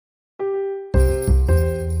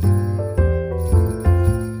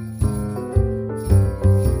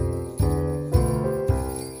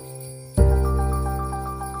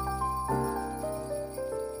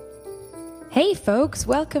folks,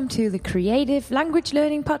 welcome to the Creative Language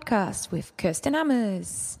Learning Podcast with Kirsten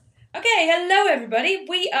Hammers. Okay, hello everybody.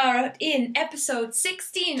 We are in episode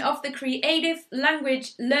 16 of the Creative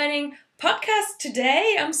Language Learning Podcast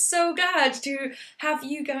today. I'm so glad to have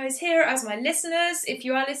you guys here as my listeners, if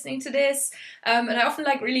you are listening to this. And I often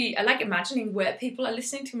like imagining where people are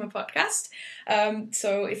listening to my podcast.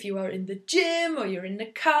 So if you are in the gym, or you're in the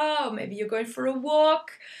car, or maybe you're going for a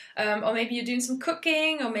walk, or maybe you're doing some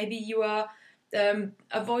cooking, or maybe you are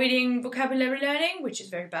avoiding vocabulary learning, which is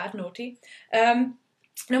very bad, naughty.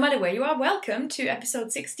 No matter where you are, welcome to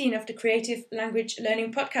episode 16 of the Creative Language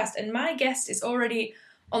Learning Podcast. And my guest is already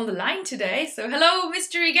on the line today. So hello,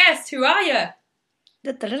 mystery guest. Who are you?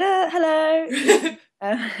 Hello.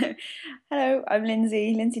 Hello, I'm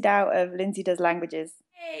Lindsay Dow of Lindsay Does Languages.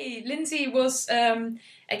 Hey, Lindsay was a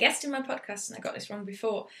guest in my podcast, and I got this wrong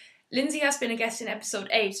before. Lindsay has been a guest in episode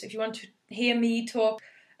 8. So if you want to hear me talk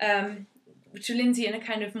to Lindsay in a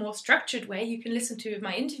kind of more structured way, you can listen to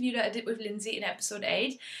my interview that I did with Lindsay in episode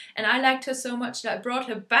 8. And I liked her so much that I brought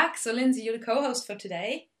her back. So Lindsay, you're the co-host for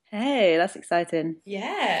today. Hey, that's exciting.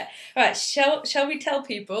 Yeah. All right. Shall we tell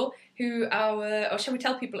people shall we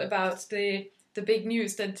tell people about the big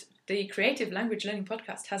news that the Creative Language Learning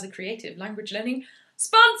Podcast has a creative language learning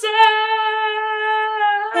sponsor?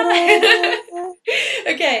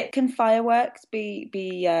 Okay. Can fireworks be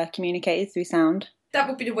communicated through sound? That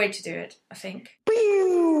would be the way to do it, I think.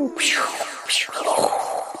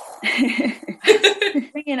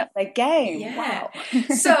 Bringing up their game. Yeah. Wow.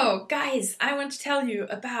 So, guys, I want to tell you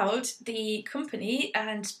about the company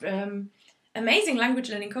and amazing language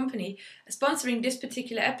learning company sponsoring this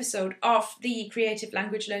particular episode of the Creative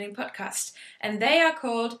Language Learning Podcast. And they are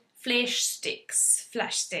called Flash Sticks.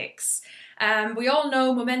 We all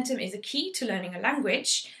know momentum is a key to learning a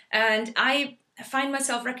language, and I find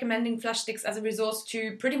myself recommending flash sticks as a resource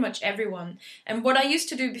to pretty much everyone. And what I used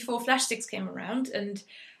to do before flash sticks came around, and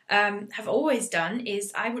have always done,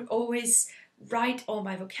 is I would always write all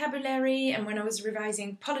my vocabulary, and when I was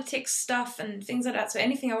revising politics stuff and things like that, so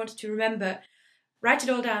anything I wanted to remember, write it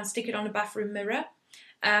all down, stick it on a bathroom mirror,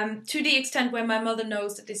 to the extent where my mother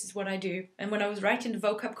knows that this is what I do. And when I was writing the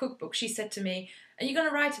vocab cookbook, she said to me, "Are you going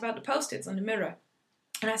to write about the post-its on the mirror?"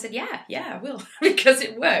 And I said, yeah, I will, because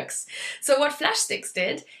it works. So what flash sticks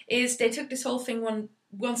did is they took this whole thing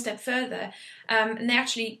one step further, and they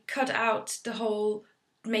actually cut out the whole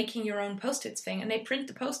making your own post-its thing, and they print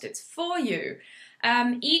the post-its for you.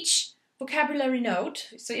 Each vocabulary note,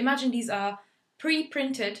 so imagine these are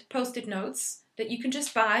pre-printed post-it notes that you can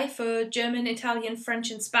just buy for German, Italian,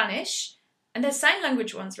 French and Spanish. And there's sign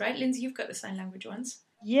language ones, right? Lindsay, you've got the sign language ones.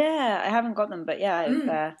 Yeah, I haven't got them, but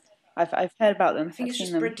yeah, I've heard about them. I think it's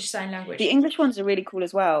just British Sign Language. The English ones are really cool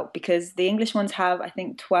as well, because the English ones have, I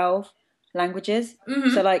think, 12 languages.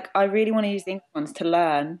 Mm-hmm. So, I really want to use the English ones to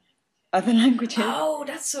learn other languages. Oh,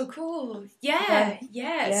 that's so cool. Yeah.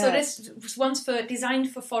 So this one's designed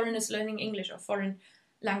for foreigners learning English, or foreign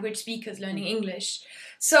language speakers learning English.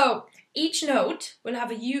 So each note will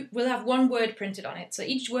have one word printed on it. So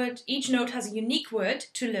each note has a unique word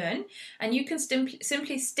to learn, and you can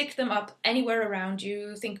simply stick them up anywhere around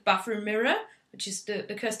you. Think bathroom mirror, which is the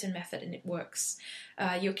Kirsten method, and it works.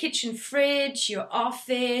 Your kitchen fridge, your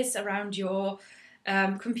office, around your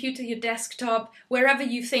computer, your desktop, wherever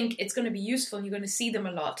you think it's going to be useful and you're going to see them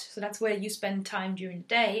a lot. So that's where you spend time during the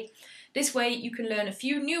day. This way you can learn a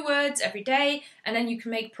few new words every day, and then you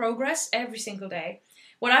can make progress every single day.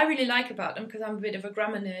 What I really like about them, because I'm a bit of a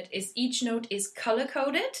grammar nerd, is each note is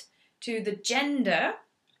color-coded to the gender.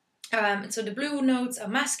 So the blue notes are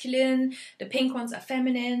masculine, the pink ones are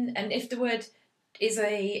feminine, and if the word is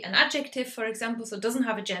an adjective, for example, so it doesn't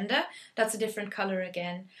have a gender, that's a different color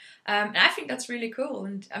again. And I think that's really cool.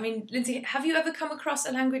 And I mean, Lindsay, have you ever come across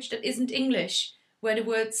a language that isn't English, where the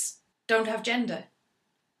words don't have gender?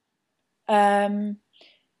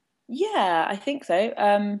 Yeah, I think so.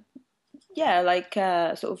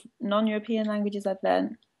 Sort of non-European languages I've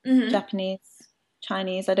learned, Japanese,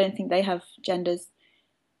 Chinese. I don't think they have genders,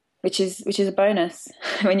 which is a bonus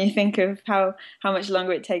when you think of how much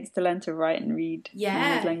longer it takes to learn to write and read.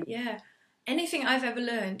 Yeah. Anything I've ever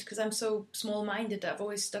learned, because I'm so small-minded that I've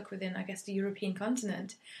always stuck within, I guess, the European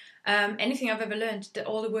continent. Anything I've ever learned, that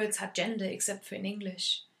all the words had gender except for in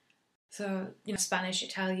English. So, Spanish,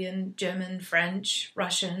 Italian, German, French,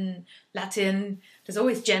 Russian, Latin, there's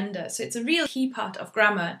always gender. So it's a real key part of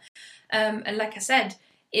grammar. And like I said,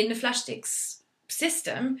 in the flash sticks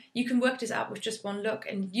system, you can work this out with just one look,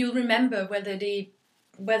 and you'll remember whether the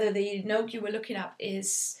note you were looking at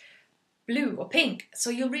is blue or pink. So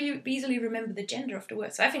you'll really easily remember the gender of the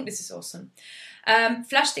word. So I think this is awesome.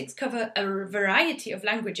 Flash sticks cover a variety of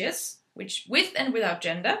languages. which with and without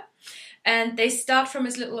gender. And they start from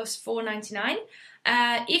as little as $4.99.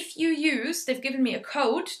 If you use, they've given me a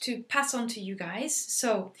code to pass on to you guys.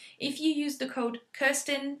 So if you use the code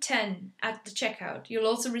Kirsten10 at the checkout, you'll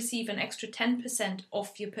also receive an extra 10%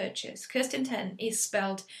 off your purchase. Kirsten10 is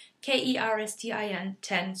spelled Kerstin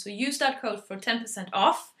 10. So use that code for 10%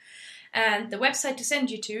 off. And the website to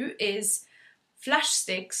send you to is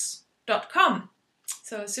flashsticks.com.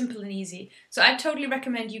 So simple and easy. So I totally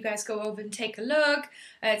recommend you guys go over and take a look.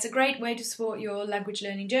 It's a great way to support your language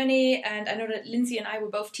learning journey. And I know that Lindsay and I were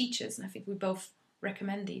both teachers, and I think we both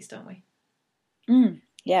recommend these, don't we?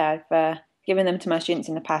 Yeah, I've given them to my students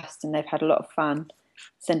in the past, and they've had a lot of fun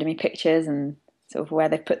sending me pictures and sort of where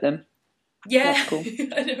they've put them. Yeah, that's cool.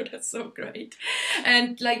 I know, that's so great.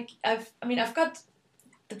 And like, I've got,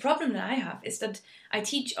 the problem that I have is that I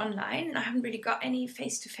teach online and I haven't really got any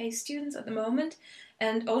face-to-face students at the moment.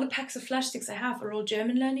 And all the packs of flash sticks I have are all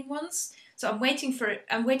German learning ones. So I'm waiting for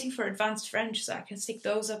advanced French so I can stick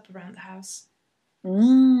those up around the house.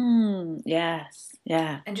 Yes,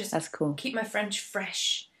 yeah. And just that's cool. Keep my French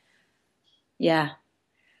fresh. Yeah.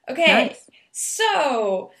 Okay, nice.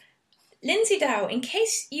 So Lindsay Dow, in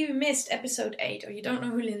case you missed episode 8 or you don't know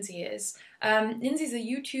who Lindsay is, Lindsay's a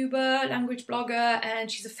YouTuber, language blogger, and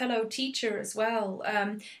she's a fellow teacher as well.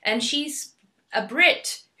 And she's a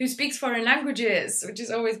Brit who speaks foreign languages, which is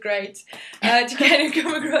always great to kind of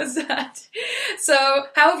come across that. So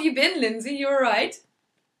how have you been, Lindsay? You all right?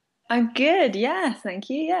 I'm good, yeah, thank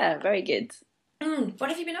you. Yeah, very good. What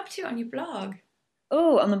have you been up to on your blog?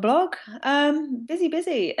 Oh, on the blog?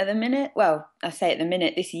 Busy at the minute. Well, I say at the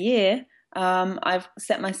minute, this year, I've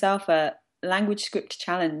set myself a language script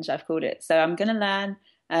challenge, I've called it. So I'm going to learn,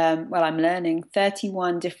 I'm learning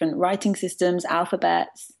 31 different writing systems,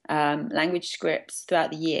 alphabets, language scripts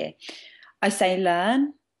throughout the year. I say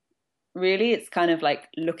learn. Really, it's kind of like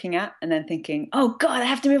looking at and then thinking, oh God, I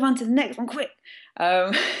have to move on to the next one quick.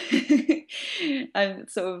 I'm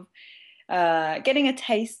sort of getting a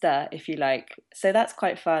taster, if you like. So that's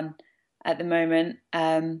quite fun at the moment.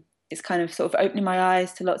 It's kind of sort of opening my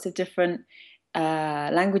eyes to lots of different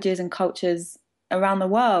languages and cultures around the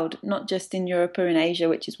world, not just in Europe or in Asia,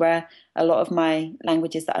 which is where a lot of my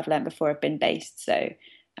languages that I've learned before have been based. So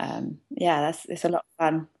it's a lot of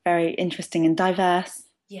fun, very interesting and diverse.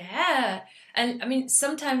 Yeah, and I mean,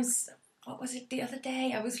 sometimes, what was it the other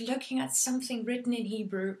day? I was looking at something written in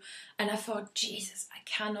Hebrew and I thought, Jesus, I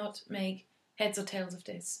cannot make heads or tails of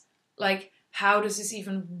this. Like, how does this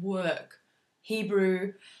even work?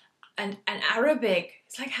 Hebrew and Arabic.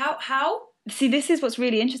 It's like, how? See, this is what's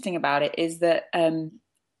really interesting about it, is that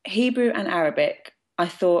Hebrew and Arabic, I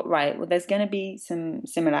thought, right, well, there's going to be some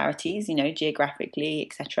similarities, geographically,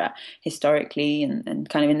 etc., historically, and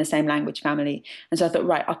kind of in the same language family. And so I thought,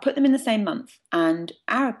 right, I'll put them in the same month. And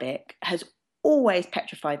Arabic has always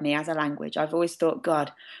petrified me as a language. I've always thought,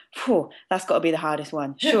 God, that's got to be the hardest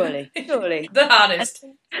one, surely. The hardest.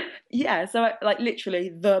 Yeah, so literally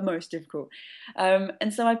the most difficult.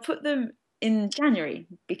 And so I put them in January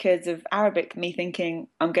because of Arabic, me thinking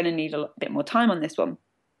I'm going to need a bit more time on this one.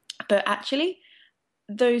 But actually,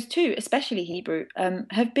 those two, especially Hebrew,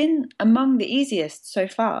 have been among the easiest so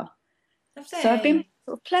far. So I've been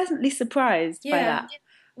sort of pleasantly surprised by that.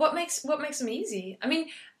 What makes them easy? I mean,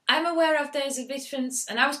 I'm aware of there's a difference,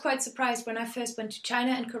 and I was quite surprised when I first went to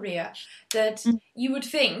China and Korea that you would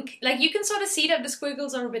think, like, you can sort of see that the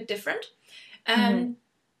squiggles are a bit different, and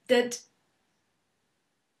that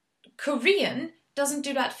Korean doesn't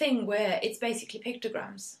do that thing where it's basically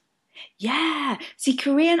pictograms. Yeah. See,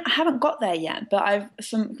 Korean, I haven't got there yet, but I've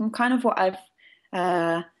some kind of what I've,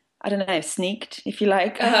 I don't know, sneaked, if you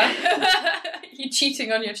like. You're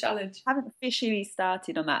cheating on your challenge. I haven't officially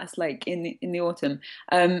started on that. It's like in the autumn.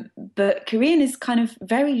 But Korean is kind of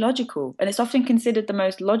very logical, and it's often considered the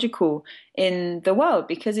most logical in the world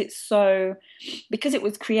because it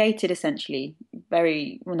was created essentially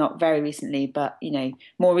not very recently, but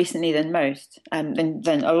more recently than most,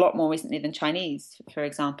 than a lot more recently than Chinese, for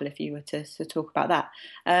example, if you were to talk about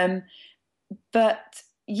that. But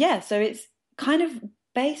yeah, so it's kind of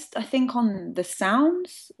based, I think, on the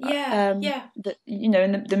sounds. That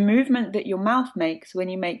and the movement that your mouth makes when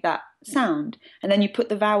you make that sound, and then you put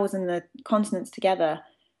the vowels and the consonants together.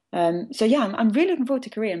 So yeah, I'm really looking forward to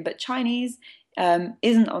Korean, but Chinese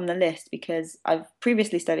isn't on the list because I've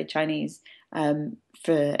previously studied Chinese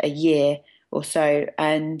for a year or so,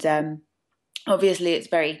 and obviously it's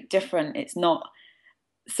very different. It's not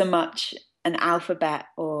so much an alphabet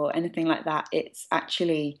or anything like that. It's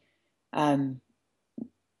actually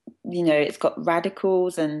it's got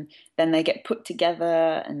radicals and then they get put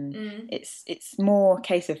together, and it's more a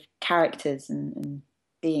case of characters and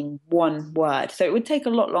being one word. So it would take a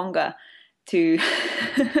lot longer to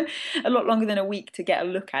a lot longer than a week to get a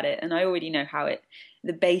look at it, and I already know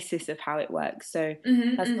the basis of how it works. So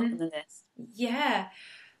that's not on the list. Yeah,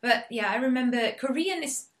 but yeah, I remember Korean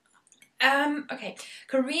is okay.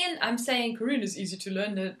 Korean, I'm saying Korean is easy to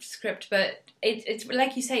learn the script, but it's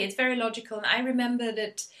like you say, it's very logical. And I remember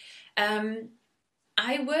that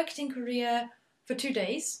I worked in Korea for 2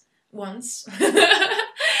 days once.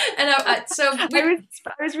 And I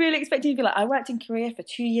was really expecting you to be like, I worked in Korea for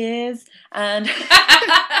 2 years, and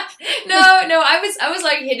no, I was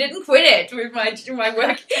like, he didn't quit it with my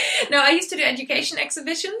work. No, I used to do education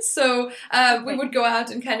exhibitions, so we would go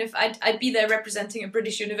out and kind of, I'd be there representing a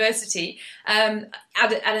British university at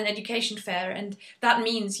an education fair, and that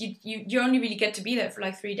means you only really get to be there for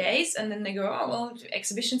like 3 days, and then they go, oh well,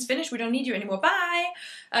 exhibition's finished, we don't need you anymore, bye.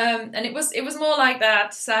 And it was more like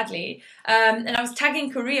that, sadly. And I was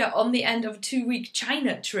tagging Korea on the end of a 2-week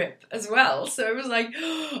China trip as well, so it was like,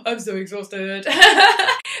 oh, I'm so exhausted.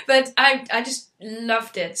 But I just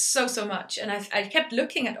loved it so much, and I kept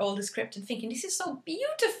looking at all the script and thinking, this is so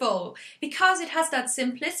beautiful, because it has that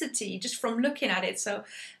simplicity just from looking at it. So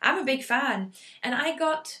I'm a big fan, and I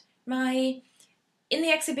got in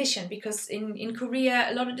the exhibition, because in Korea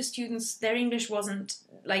a lot of the students, their English wasn't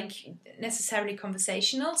like necessarily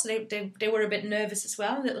conversational, so they were a bit nervous as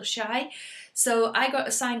well, a little shy. So I got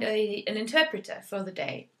assigned an interpreter for the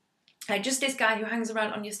day. Just this guy who hangs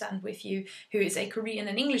around on your stand with you, who is a Korean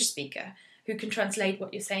and English speaker, who can translate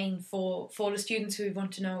what you're saying for the students who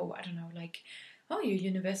want to know, I don't know, like, oh, your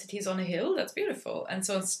university is on a hill, that's beautiful, and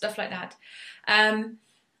so on, stuff like that. And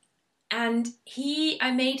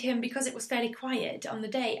I made him, because it was fairly quiet on the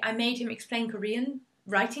day, I made him explain Korean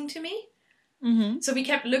writing to me. Mm-hmm. So we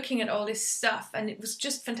kept looking at all this stuff, and it was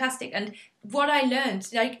just fantastic. And what I learned,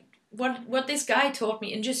 like what this guy taught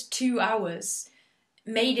me in just 2 hours,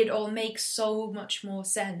 made it all make so much more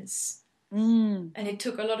sense. And it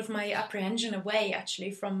took a lot of my apprehension away,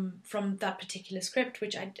 actually, from that particular script,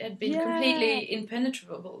 which had been completely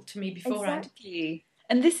impenetrable to me beforehand. Exactly.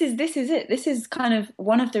 And this is it. This is kind of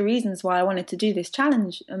one of the reasons why I wanted to do this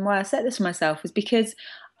challenge, and why I set this for myself, was because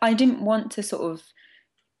I didn't want to sort of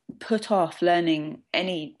put off learning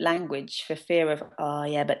any language for fear of, oh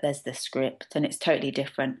yeah, but there's the script and it's totally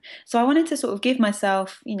different. So I wanted to sort of give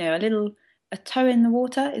myself, a toe in the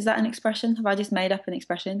water. Is that an expression? Have I just made up an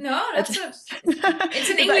expression? No, it's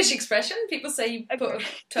an English expression. People say you put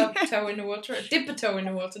a toe in the water, dip a toe in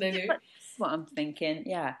the water, they do. That's what I'm thinking.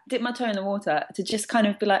 Yeah, dip my toe in the water, to just kind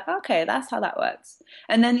of be like, okay, that's how that works.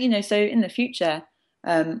 And then, so in the future,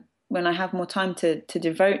 when I have more time to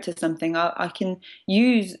devote to something, I can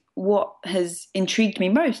use what has intrigued me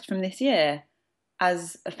most from this year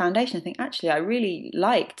as a foundation. I think, actually, I really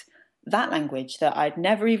liked that language that I'd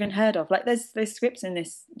never even heard of. Like there's scripts in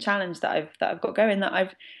this challenge that I've got going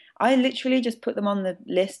that I literally just put them on the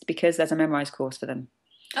list because there's a Memrise course for them.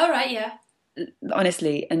 All right, yeah.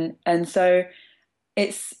 Honestly, and so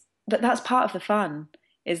but that's part of the fun,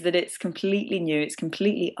 is that it's completely new. It's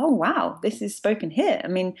completely, oh wow, this is spoken here. I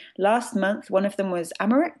mean, last month one of them was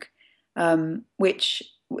Amharic, which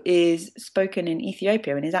is spoken in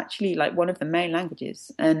Ethiopia and is actually like one of the main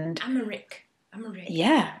languages. And Amharic.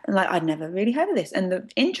 Yeah, like I'd never really heard of this. And the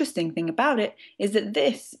interesting thing about it is that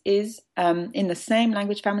this is in the same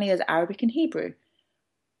language family as Arabic and Hebrew.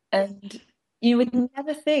 And you would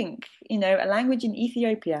never think, a language in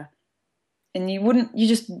Ethiopia, and you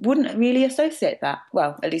just wouldn't really associate that.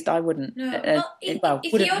 Well, at least I wouldn't. No,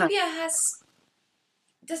 Ethiopia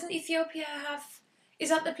doesn't Ethiopia have, is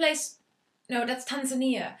that the place? No, that's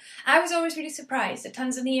Tanzania. I was always really surprised that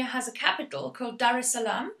Tanzania has a capital called Dar es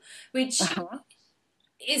Salaam, which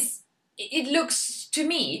it looks to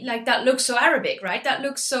me like that looks so Arabic, right? That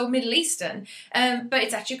looks so Middle Eastern, but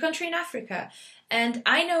it's actually a country in Africa. And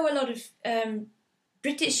I know a lot of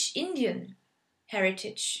British Indian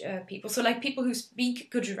heritage people, so like people who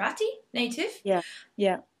speak Gujarati native.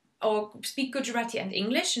 Yeah. Or speak Gujarati and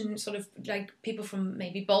English, and sort of like people from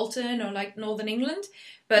maybe Bolton or like Northern England,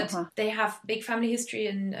 but they have big family history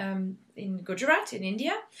in Gujarat in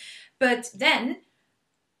India. But then,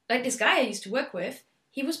 like this guy I used to work with,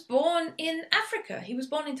 he was born in Africa. He was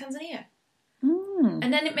born in Tanzania.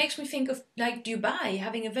 And then it makes me think of like Dubai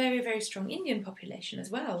having a very, very strong Indian population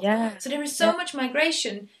as well. Yeah. So there is so much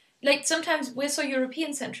migration. Like sometimes we're so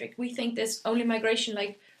European centric. We think there's only migration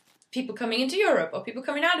like people coming into Europe or people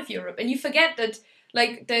coming out of Europe, and you forget that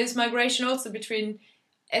like there's migration also between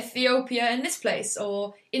Ethiopia and this place,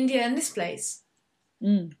 or India and this place.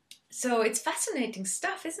 So it's fascinating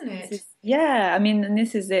stuff, isn't it? Yeah, I mean, and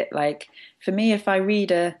this is it. Like for me, if I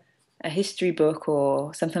read a a history book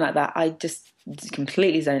or something like that, I just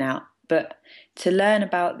completely zone out. But to learn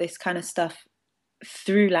about this kind of stuff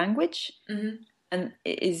through language, and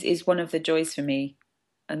is one of the joys for me,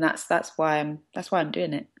 and that's why I'm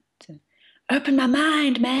doing it, to open my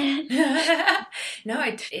mind, man. No,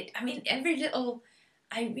 I mean, every little.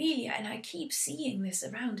 I keep seeing this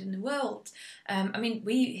around in the world. I mean,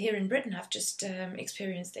 we here in Britain have just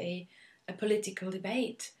experienced a political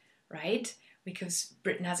debate, right? Because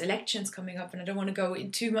Britain has elections coming up, and I don't want to go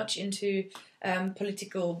too much into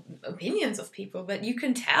political opinions of people, but you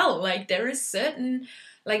can tell, like, there are certain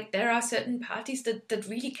parties that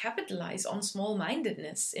really capitalize on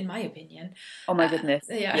small-mindedness, in my opinion. Oh my goodness!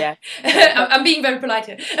 Yeah. I'm being very polite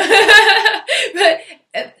here, but.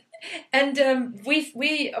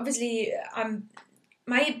 We obviously,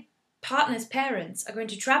 my partner's parents are going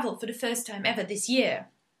to travel for the first time ever this year.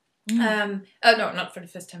 No, not for the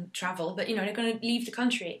first time travel, but they're going to leave the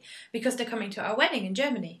country because they're coming to our wedding in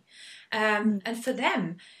Germany. And for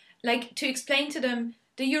them, like, to explain to them,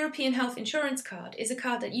 the European Health Insurance Card is a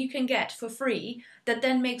card that you can get for free that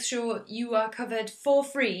then makes sure you are covered for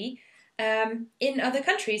free in other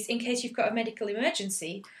countries in case you've got a medical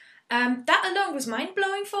emergency. That alone was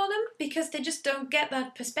mind-blowing for them because they just don't get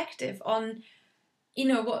that perspective on,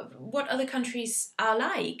 what other countries are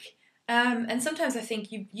like. And sometimes I think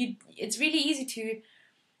it's really easy to,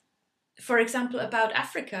 for example, about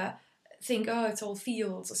Africa, think, oh, it's all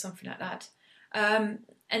fields or something like that.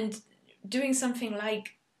 And doing something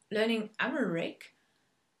like learning Amharic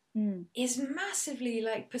is massively,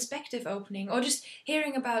 like, perspective opening. Or just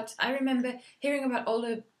I remember hearing about all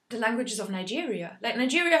the languages of Nigeria. Like,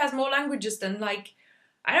 Nigeria has more languages than, like,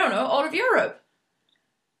 I don't know, all of Europe.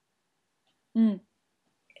 And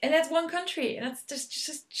that's one country, and that's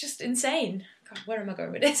just insane. God, where am I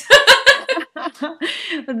going with this?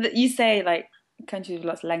 You say, like, countries with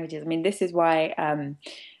lots of languages. I mean, this is why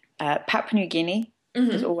Papua New Guinea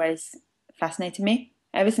has always fascinated me.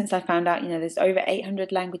 Ever since I found out, there's over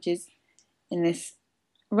 800 languages in this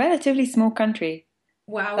relatively small country.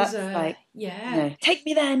 Wowza. That's like, take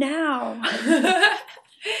me there now.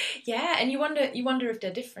 Yeah, and you wonder if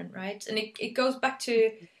they're different, right? And it goes back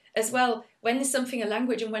to, as well, when is something a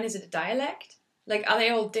language and when is it a dialect? Like, are they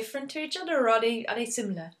all different to each other, or are they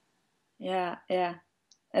similar? Yeah.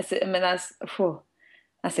 That's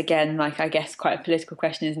again, like, I guess, quite a political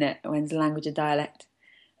question, isn't it? When's a language a dialect?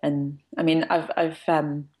 And I mean, I've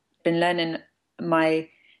been learning my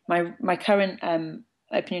current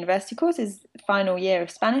Open University course is final year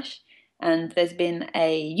of Spanish, and there's been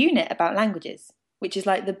a unit about languages, which is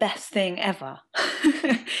like the best thing ever.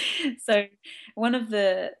 So one of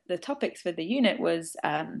the topics for the unit was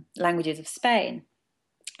languages of Spain.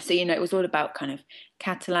 So, it was all about kind of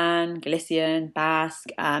Catalan, Galician, Basque,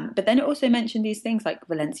 but then it also mentioned these things like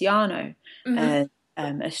Valenciano,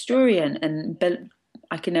 Asturian, and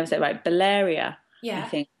I can never say it right, Balearia, I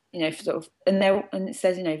think, sort of, and it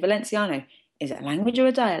says, Valenciano, is it a language or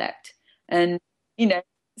a dialect? And,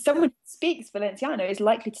 someone who speaks Valenciano is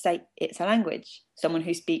likely to say it's a language. Someone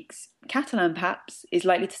who speaks Catalan, perhaps, is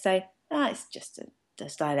likely to say, it's just a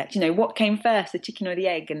dialect. What came first, the chicken or the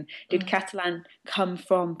egg? And did Catalan come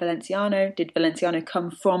from Valenciano? Did Valenciano come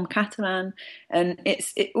from Catalan? And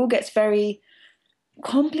it all gets very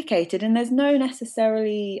complicated, and there's I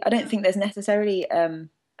don't think there's necessarily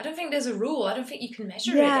I don't think there's a rule. I don't think you can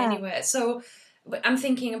measure it anywhere. So I'm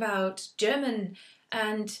thinking about German,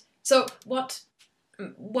 and so what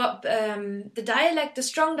the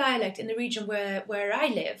strong dialect in the region where I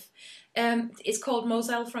live is called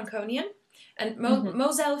Moselle Franconian. And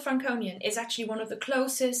Moselle Franconian is actually one of the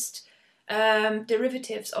closest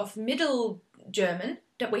derivatives of Middle German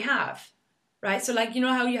that we have, right? So, like,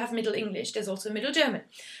 how you have Middle English, there's also Middle German.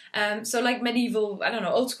 So, like, medieval, I don't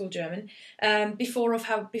know, old school German, before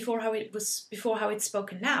how it's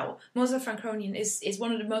spoken now. Moselle Franconian is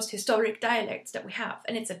one of the most historic dialects that we have,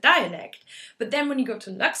 and it's a dialect. But then when you go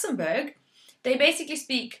to Luxembourg, they basically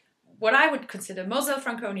speak what I would consider Moselle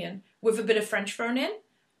Franconian with a bit of French thrown in.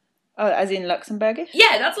 Oh, as in Luxembourgish?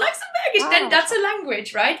 Yeah, that's Luxembourgish. Then that's a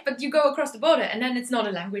language, right? But you go across the border, and then it's not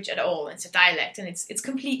a language at all. It's a dialect, and it's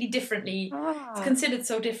completely differently. It's considered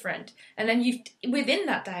so different. And then within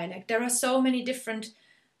that dialect, there are so many different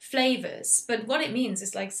flavors. But what it means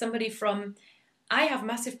is, like, I have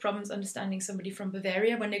massive problems understanding somebody from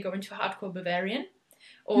Bavaria when they go into hardcore Bavarian.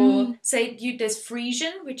 Or say there's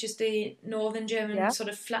Frisian, which is the northern German sort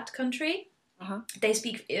of flat country. They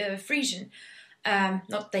speak Frisian.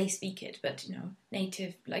 Not they speak it, but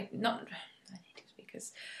native, like not native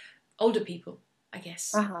speakers, older people, I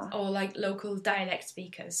guess, or like local dialect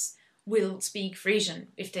speakers will speak Frisian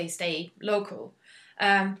if they stay local,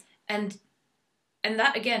 and And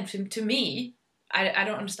that, again, to me, I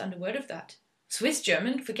don't understand a word of that. Swiss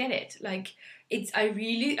German, forget it. Like, I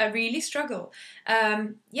really struggle.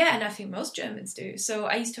 And I think most Germans do. So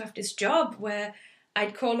I used to have this job where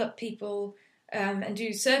I'd call up people and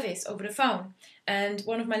do surveys over the phone. And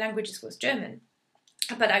one of my languages was German.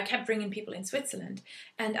 But I kept bringing people in Switzerland.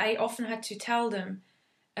 And I often had to tell them,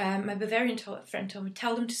 my Bavarian friend told me,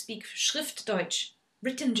 tell them to speak Schriftdeutsch,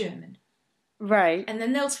 written German. Right. And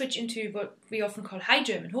then they'll switch into what we often call High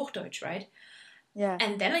German, Hochdeutsch, right? Yeah.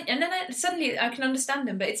 And then I suddenly I can understand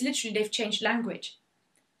them, but it's literally they've changed language.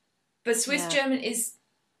 But Swiss German is,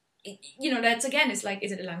 that's again, it's like,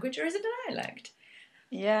 is it a language or is it a dialect?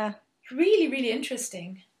 Yeah. Really, really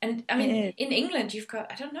interesting. And I mean, in England, you've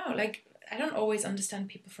got, I don't know, like, I don't always understand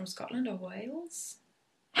people from Scotland or Wales.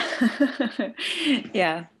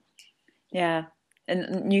 Yeah. Yeah.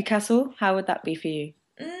 And Newcastle, how would that be for you?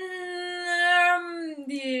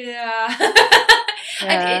 Yeah.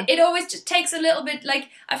 And it always just takes a little bit, like,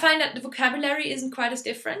 I find that the vocabulary isn't quite as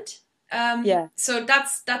different. So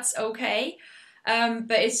that's okay.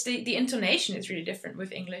 But it's the intonation is really different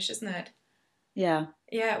with English, isn't it? Yeah.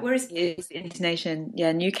 Yeah, whereas... It's intonation.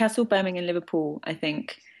 Yeah, Newcastle, Birmingham, Liverpool, I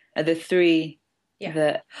think, are the three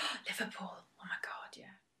that... Liverpool, oh my God,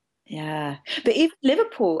 yeah. Yeah. But even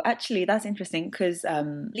Liverpool, actually, that's interesting because I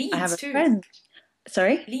have a friend...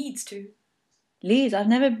 Sorry? Leeds too. Leeds, I've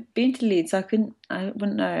never been to Leeds, so I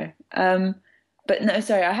wouldn't know. But no,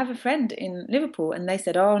 sorry, I have a friend in Liverpool and they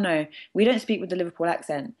said, oh no, we don't speak with the Liverpool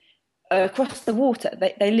accent. Across the water,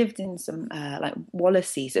 they lived in some like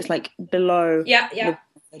Wallasey, so it's like below. Yeah.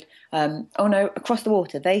 Oh no, across the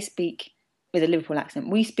water, they speak with a Liverpool accent.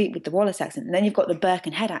 We speak with the Wallace accent, and then you've got the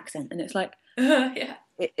Birkenhead accent, and it's like,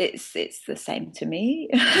 it's the same to me.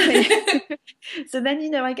 So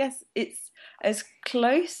then I guess it's as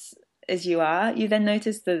close as you are. You then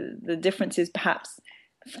notice the differences, perhaps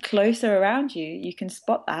closer around you. You can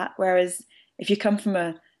spot that. Whereas if you come from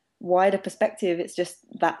a wider perspective, it's just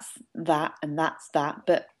that's that and that's that,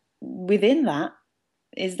 but within that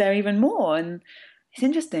is there even more, and it's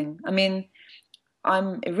interesting. I mean,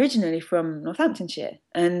 I'm originally from Northamptonshire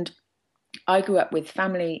and I grew up with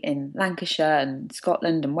family in Lancashire and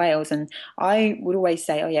Scotland and Wales, and I would always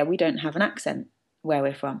say, oh yeah, we don't have an accent where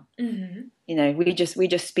we're from. We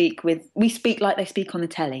just speak like they speak on the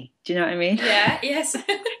telly. Do you know what I mean? Yes.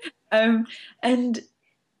 And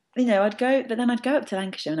I'd go up to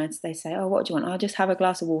Lancashire and they say, oh, what do you want? I'll just have a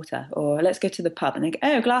glass of water, or let's go to the pub. And they go,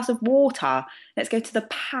 oh, a glass of water. Let's go to the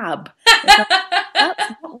pub. Like,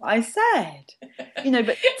 that's not what I said.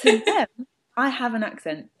 But to them, I have an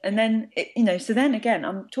accent. And then, so then again,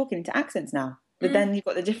 I'm talking into accents now. But then you've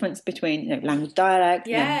got the difference between, language dialect,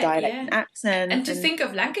 dialect and accent. And to think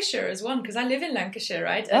of Lancashire as one, because I live in Lancashire,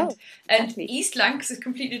 right? And East Lancs is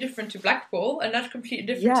completely different to Blackpool, and that's completely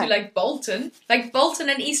different to, like, Bolton. Like, Bolton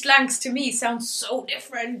and East Lancs, to me, sound so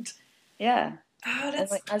different. Yeah. Oh,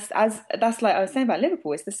 that's... Like, as that's like I was saying about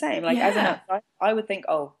Liverpool, it's the same. Like, as an outsider, I would think,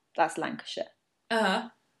 oh, that's Lancashire.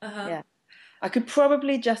 Yeah. I could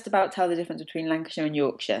probably just about tell the difference between Lancashire and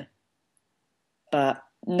Yorkshire. But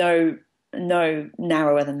no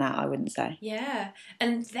narrower than that, I wouldn't say. Yeah.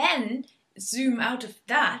 And then zoom out of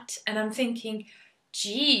that and I'm thinking,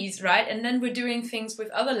 geez, right? And then we're doing things with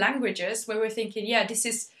other languages where we're thinking, this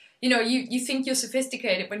is, you think you're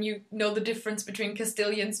sophisticated when you know the difference between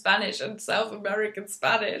Castilian Spanish and South American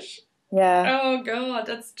Spanish. Yeah. Oh God,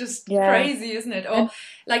 that's just crazy, isn't it? Or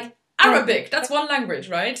like Arabic, that's one language,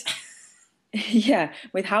 right? Yeah.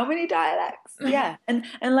 With how many dialects? Yeah. And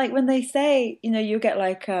like when they say, you'll get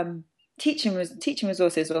like teaching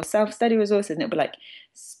resources or self-study resources, and it'll be like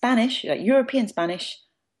Spanish, like European Spanish,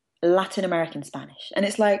 Latin American Spanish, and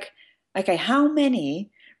it's like, okay, how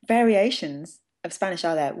many variations of Spanish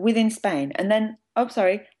are there within Spain? And then,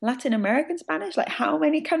 Latin American Spanish, like how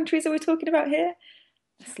many countries are we talking about here?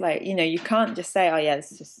 It's like, you can't just say, oh yeah,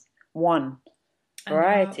 this is just one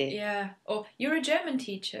variety. Yeah. Or you're a German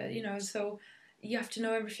teacher, so you have to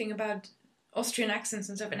know everything about Austrian accents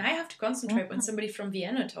and stuff, and I have to concentrate when somebody from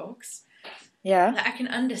Vienna talks. Yeah. I can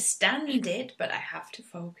understand it, but I have to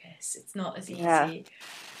focus. It's not as easy.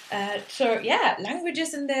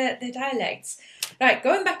 Languages and their dialects. Right,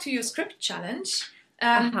 going back to your script challenge,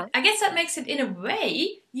 I guess that makes it, in a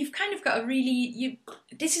way, you've kind of got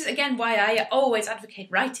this is again why I always advocate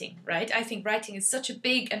writing, right? I think writing is such a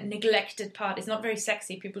big and neglected part. It's not very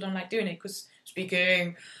sexy. People don't like doing it because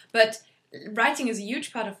speaking. But writing is a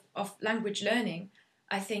huge part of language learning,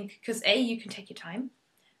 I think, because A, you can take your time.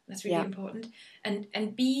 That's really important.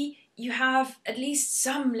 And B, you have at least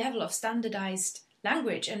some level of standardized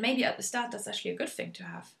language. And maybe at the start, that's actually a good thing to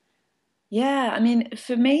have. Yeah, I mean,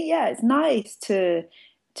 for me, yeah, it's nice to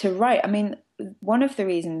write. I mean, one of the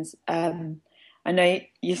reasons, I know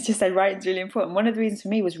you just said writing's really important. One of the reasons for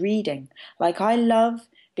me was reading. Like, I love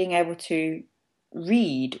being able to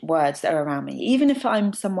read words that are around me, even if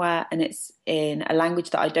I'm somewhere and it's in a language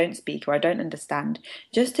that I don't speak or I don't understand,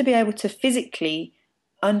 just to be able to physically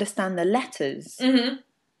understand the letters. Mm-hmm.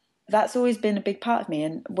 That's always been a big part of me.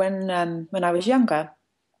 And when I was younger,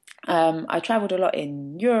 I traveled a lot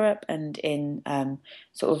in Europe and in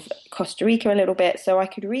sort of Costa Rica a little bit, so I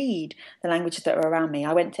could read the languages that were around me.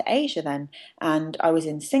 I went to Asia then, and I was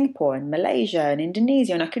in Singapore and Malaysia and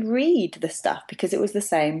Indonesia, and I could read the stuff because it was the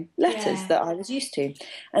same letters Yeah. that I was used to.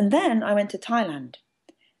 And then I went to Thailand,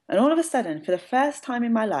 and all of a sudden, for the first time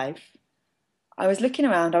in my life, I was looking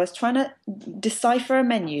around, I was trying to decipher a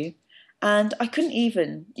menu, and I couldn't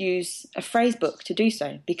even use a phrase book to do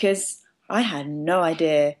so because I had no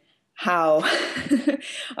idea how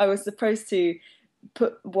I was supposed to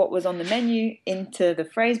put what was on the menu into the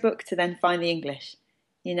phrase book to then find the English.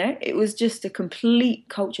 You know, it was just a complete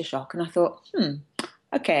culture shock. And I thought,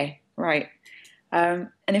 okay, right. And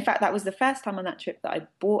in fact, that was the first time on that trip that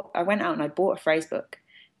I went out and I bought a phrase book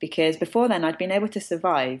because before then I'd been able to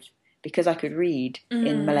survive because I could read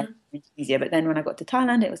in Malay Mm-hmm. and Indonesia. But then when I got to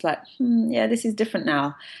Thailand, it was like, yeah, this is different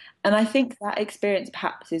now. And I think that experience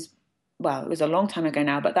perhaps is, well, it was a long time ago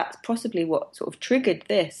now, but that's possibly what sort of triggered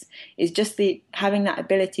this is just the having that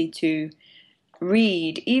ability to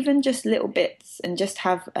read even just little bits and just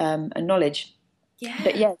have a knowledge.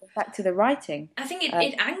 But Yeah. yeah, back to the writing. I think it, Uh,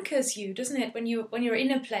 it anchors you, doesn't it? When you're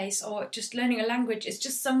in a place or just learning a language, it's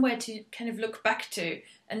just somewhere to kind of look back to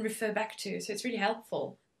and refer back to. So it's really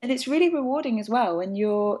helpful. and it's really rewarding as well when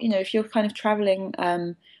you're, if you're kind of traveling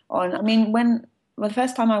I mean, well, the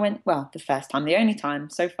first time I went, well, the first time, the only time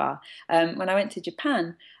so far, when I went to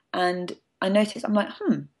Japan, and I noticed, I'm like,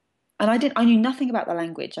 and I knew nothing about the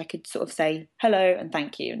language. I could sort of say hello and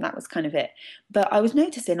thank you, and that was kind of it. But I was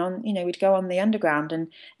noticing we'd go on the underground, and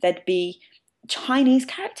there'd be Chinese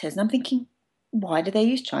characters, and I'm thinking, why do they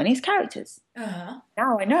use Chinese characters? Uh-huh.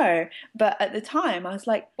 Now I know, but at the time I was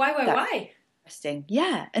like, that's Why? interesting.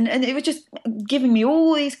 Yeah, and it was just giving me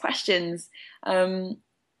all these questions, and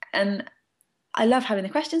I love having the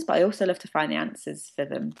questions, but I also love to find the answers for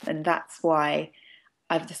them, and that's why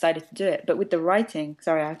I've decided to do it. But with the writing,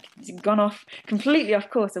 sorry, I've gone off completely off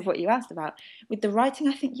course of what you asked about. With the writing,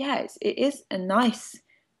 I think it is a nice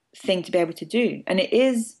thing to be able to do, and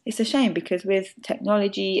it's a shame because with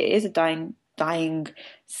technology, it is a dying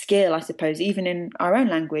skill, I suppose, even in our own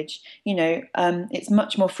language. It's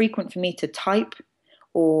much more frequent for me to type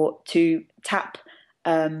or to tap,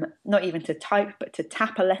 not even to type, but to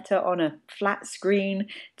tap a letter on a flat screen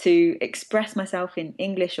to express myself in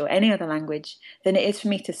English or any other language than it is for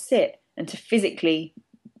me to sit and to physically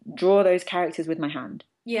draw those characters with my hand.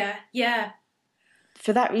 Yeah, yeah.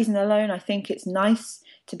 For that reason alone, I think it's nice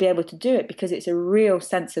to be able to do it because it's a real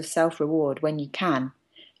sense of self-reward when you can.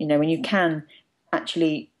 When you can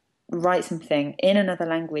actually write something in another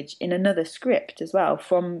language, in another script as well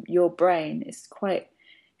from your brain, it's quite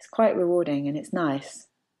rewarding and it's nice.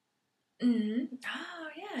 Mm-hmm. Oh,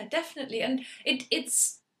 yeah, definitely. And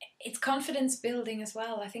it's confidence building as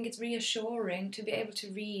well. I think it's reassuring to be able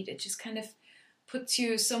to read. It just kind of puts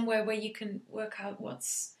you somewhere where you can work out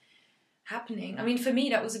what's happening. I mean, for me,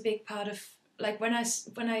 that was a big part of like when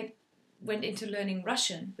I went into learning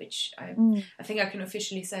Russian, which I think I can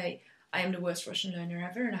officially say I am the worst Russian learner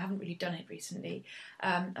ever, and I haven't really done it recently.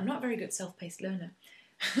 I'm not a very good self-paced learner.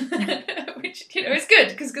 Which is good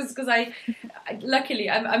because I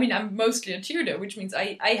luckily I'm mostly a tutor, which means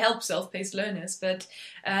I help self-paced learners, but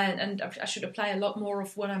and I should apply a lot more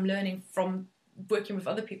of what I'm learning from working with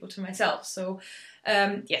other people to myself. So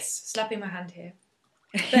yes, slapping my hand here.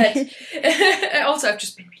 But also I've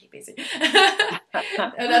just been really busy.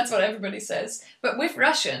 And that's what everybody says. But with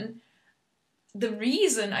Russian, the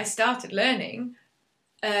reason I started learning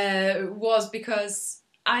was because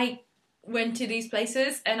I went to these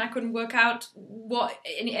places and I couldn't work out what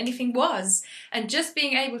anything was. And just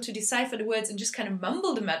being able to decipher the words and just kind of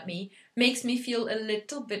mumble them at me makes me feel a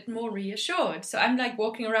little bit more reassured. So I'm like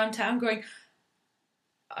walking around town going,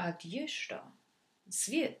 Agnieszka,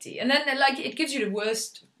 Svieti. And then like it gives you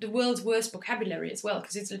the world's worst vocabulary as well,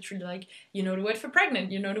 because it's literally like, you know the word for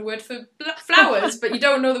pregnant, you know the word for flowers, but you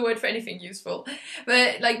don't know the word for anything useful,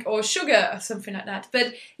 but like, or sugar or something like that.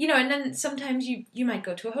 But and then sometimes you might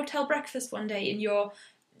go to a hotel breakfast one day in your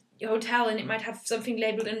hotel and it might have something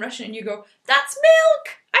labeled in Russian and you go, that's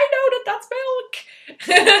milk, I know that's milk.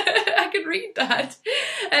 I can read that.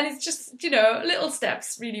 And it's just little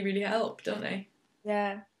steps really, really help, don't they?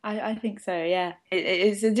 Yeah, I think so. Yeah,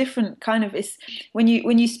 it's a different kind of. It's when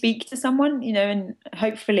you speak to someone, and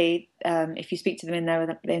hopefully, if you speak to them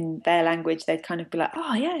in their language, they'd kind of be like,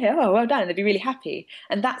 oh yeah, yeah, oh, well done. They'd be really happy,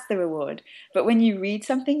 and that's the reward. But when you read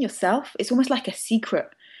something yourself, it's almost like a secret.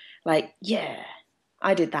 Like, yeah,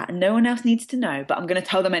 I did that, and no one else needs to know, but I'm going to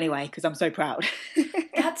tell them anyway because I'm so proud.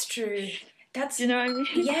 That's true. Do you know what I mean?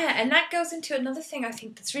 Yeah, and that goes into another thing I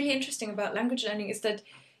think that's really interesting about language learning is that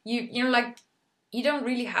you know like you don't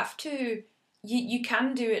really have to you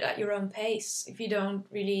can do it at your own pace if you don't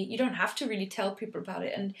have to really tell people about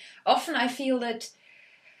it. And often I feel that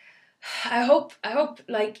I hope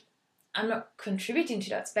like I'm not contributing to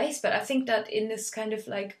that space, but I think that in this kind of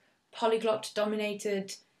like polyglot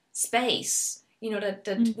dominated space,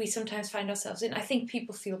 that we sometimes find ourselves in, I think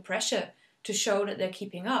people feel pressure to show that they're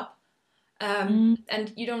keeping up.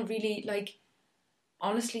 And you don't really like,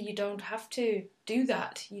 honestly, you don't have to do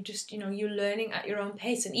that. You just, you're learning at your own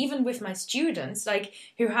pace. And even with my students, like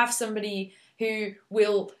who have somebody who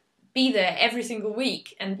will be there every single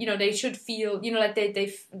week, and they should feel, like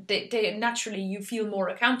they naturally, you feel more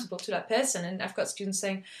accountable to that person. And I've got students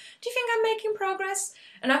saying, "Do you think I'm making progress?"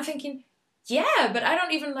 And I'm thinking, yeah, but I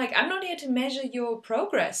don't even I'm not here to measure your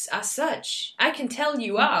progress as such. I can tell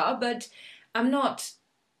you are, but I'm not.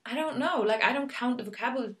 I don't know. Like, I don't count the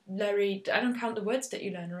vocabulary. I don't count the words that you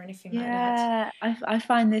learn or anything like that. Yeah, I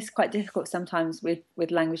find this quite difficult sometimes with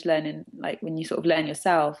language learning. Like when you sort of learn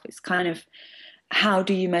yourself, it's kind of how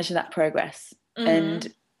do you measure that progress? Mm-hmm.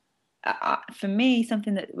 And for me,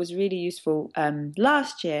 something that was really useful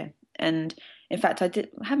last year, and in fact, I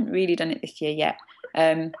haven't really done it this year yet.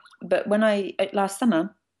 But when last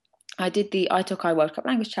summer, I did the I World Cup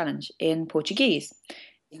Language Challenge in Portuguese,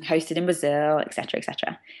 hosted in Brazil, etc.,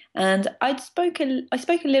 etc. And I spoke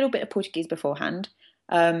a little bit of Portuguese beforehand.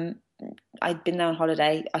 Um, I'd been there on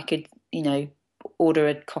holiday. I could, order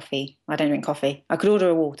a coffee. I don't drink coffee. I could order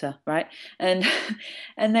a water, right? And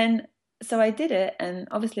and then so I did it, and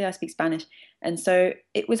obviously I speak Spanish, and so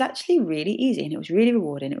it was actually really easy, and it was really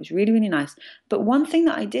rewarding. It was really, really nice. But one thing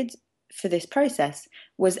that I did for this process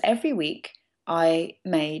was every week I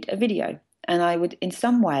made a video, and I would in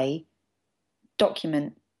some way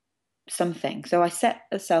document something. So I set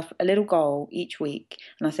myself a little goal each week,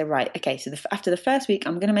 and I said, right, okay, so after the first week,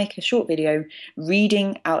 I'm going to make a short video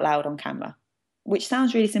reading out loud on camera, which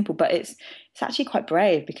sounds really simple, but it's actually quite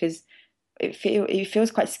brave because it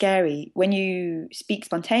feels quite scary when you speak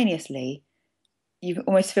spontaneously. You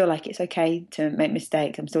almost feel like it's okay to make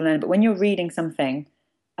mistakes. I'm still learning, but when you're reading something,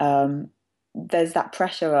 um, there's that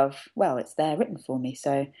pressure of, well, it's there written for me,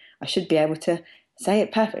 so I should be able to say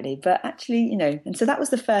it perfectly. But actually, and so that was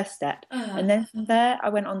the first step. And then from there, I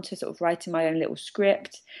went on to sort of writing my own little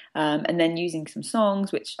script, and then using some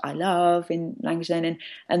songs, which I love in language learning.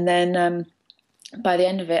 And then by the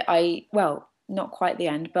end of it, well, not quite the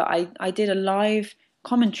end, but I did a live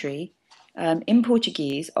commentary in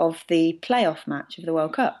Portuguese of the playoff match of the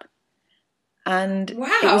World Cup. And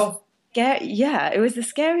wow. It was the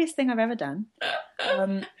scariest thing I've ever done.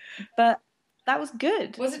 But that was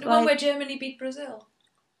good. Was it the one where Germany beat Brazil?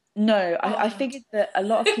 No, I figured that a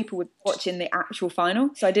lot of people would watch in the actual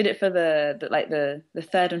final, so I did it for the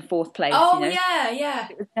third and fourth place. Oh yeah.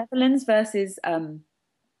 It was Netherlands versus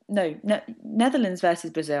Netherlands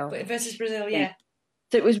versus Brazil. Versus Brazil, yeah.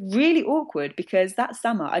 So it was really awkward because that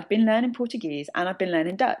summer I'd been learning Portuguese and I'd been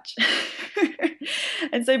learning Dutch,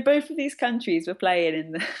 and so both of these countries were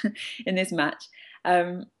playing in this match.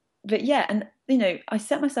 But yeah, and I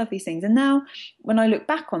set myself these things, and now when I look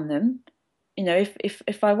back on them,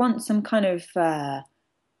 if I want some kind of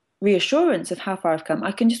reassurance of how far I've come,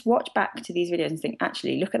 I can just watch back to these videos and think,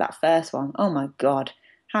 actually, look at that first one. Oh my God,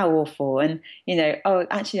 how awful. And, oh,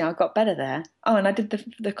 actually, I got better there. Oh, and I did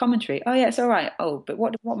the commentary. Oh, yeah, it's all right. Oh, but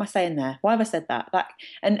what am I saying there? Why have I said that?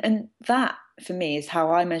 And that, for me, is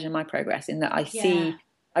how I measure my progress, in that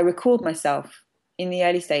I record myself in the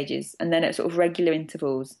early stages and then at sort of regular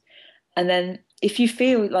intervals. And then if you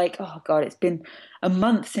feel like, oh, God, it's been a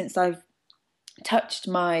month since I've touched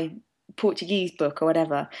my Portuguese book or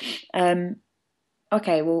whatever,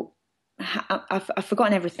 okay, well, I've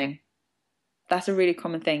forgotten everything. That's a really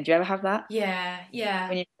common thing. Do you ever have that? Yeah.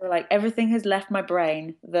 When you feel like everything has left my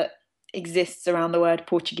brain that exists around the word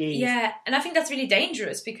Portuguese. Yeah, and I think that's really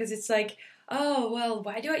dangerous because it's like, oh, well,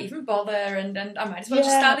 why do I even bother? And I might as well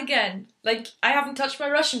just start again. Like, I haven't touched my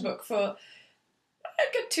Russian book for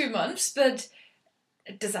a good 2 months, but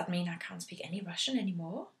does that mean I can't speak any Russian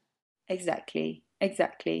anymore? Exactly.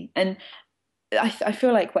 And I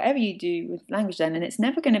feel like whatever you do with language learning, it's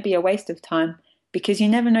never going to be a waste of time because you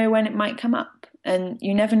never know when it might come up, and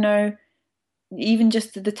you never know even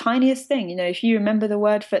just the tiniest thing, if you remember the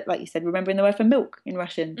word for, like you said, remembering the word for milk in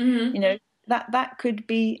Russian, that could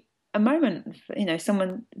be a moment for,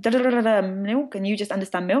 someone da da da da da milk, and you just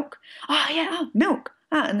understand milk. Oh yeah, milk.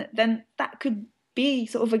 And then that could be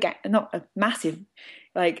sort of not a massive,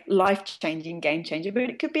 like, life-changing game changer, but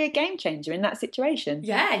it could be a game changer in that situation.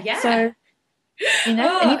 Yeah. So,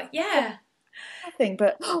 Oh, yeah. Nothing,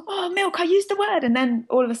 but milk, I used the word, and then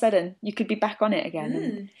all of a sudden you could be back on it again.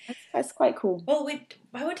 And that's quite cool. Well,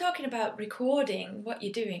 while we're talking about recording what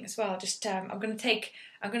you're doing as well, just I'm going to take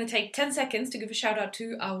 10 seconds to give a shout out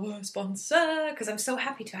to our sponsor, because I'm so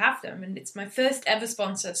happy to have them, and it's my first ever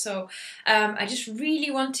sponsor. So I just really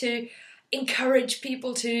want to encourage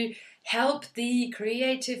people to help the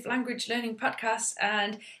Creative Language Learning Podcast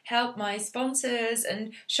and help my sponsors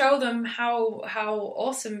and show them how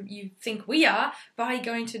awesome you think we are by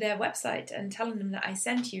going to their website and telling them that I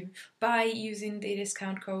sent you by using the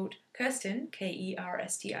discount code Kerstin,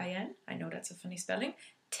 Kerstin. I know that's a funny spelling.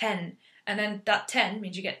 10. And then that 10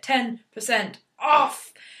 means you get 10%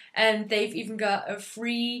 off. And they've even got a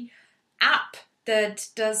free app that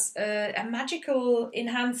does a magical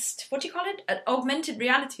enhanced, what do you call it? An augmented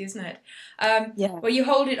reality, isn't it? Where you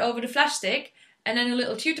hold it over the flash stick and then a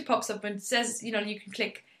little tutor pops up and says, you can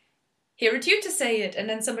click, hear a tutor say it, and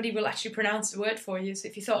then somebody will actually pronounce the word for you. So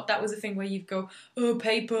if you thought that was a thing where you'd go,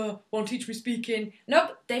 paper, won't teach me speaking.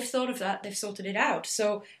 Nope, they've thought of that. They've sorted it out.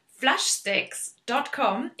 So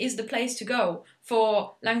flashsticks.com is the place to go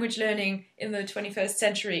for language learning in the 21st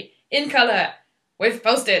century in colour with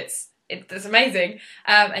Post-its. It's amazing.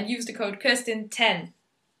 And use the code Kerstin10.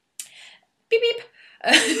 Beep beep.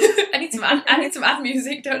 I need some ad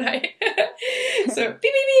music, don't I? So beep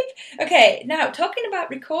beep beep. Okay, now talking about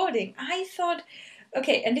recording, I thought,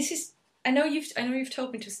 and this is, I know you've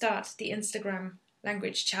told me to start the Instagram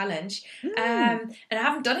language challenge, and I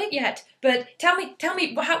haven't done it yet. But tell me,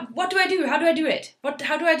 what do I do? How do I do it?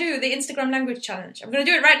 How do I do the Instagram language challenge? I'm going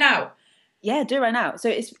to do it right now. Yeah, do it right now. So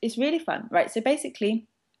it's really fun, right? So basically,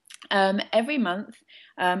 every month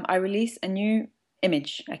I release a new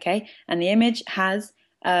image, okay? And the image has,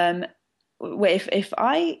 if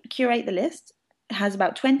I curate the list, it has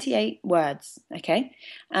about 28 words, okay?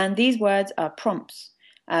 And these words are prompts.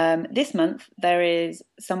 This month there is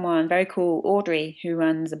someone very cool, Audrey, who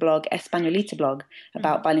runs a blog, Españolita blog,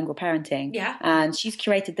 about bilingual parenting. Yeah. And she's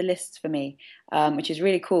curated the list for me, which is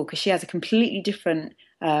really cool because she has a completely different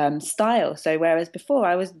style. So whereas before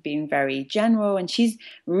I was being very general, and she's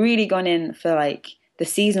really gone in for like the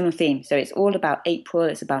seasonal theme. So it's all about April,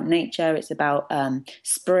 it's about nature, it's about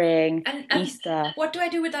spring, and Easter. What do I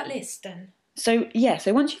do with that list then? So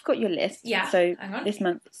once you've got your list, so this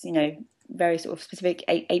month it's, very sort of specific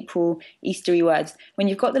April Eastery words. When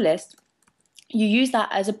you've got the list, you use that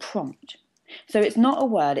as a prompt. So it's not a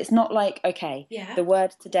word. It's not like, the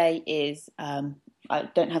word today is, I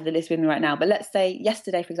don't have the list with me right now, but let's say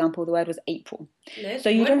yesterday, for example, the word was April. So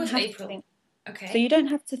you don't have to think. Okay. So you don't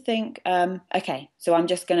have to think, so I'm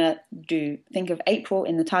just going to think of April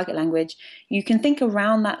in the target language. You can think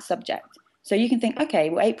around that subject. So you can think,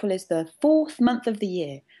 April is the 4th month of the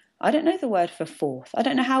year. I don't know the word for 4th. I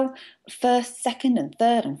don't know how 1st, 2nd, and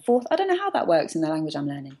 3rd and 4th. I don't know how that works in the language I'm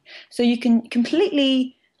learning. So you can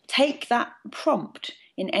completely take that prompt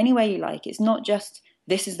in any way you like. It's not just,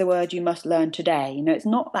 this is the word you must learn today. It's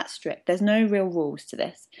not that strict. There's no real rules to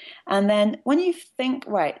this. And then when you think,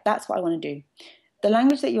 right, that's what I want to do. The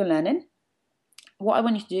language that you're learning, what I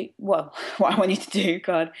want you to do,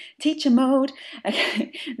 teacher mode.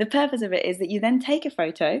 Okay. The purpose of it is that you then take a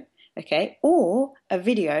photo, or a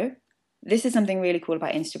video. This is something really cool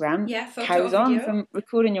about Instagram. Yeah, photo carries on video. From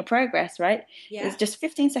recording your progress, right? Yeah. It's just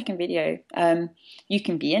 15-second video. You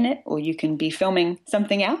can be in it, or you can be filming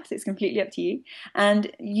something else. It's completely up to you.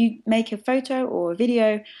 And you make a photo or a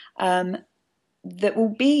video that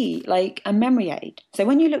will be like a memory aid. So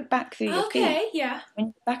when you look back through your feed, when you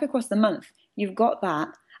look back across the month, you've got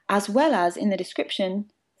that, as well as in the description,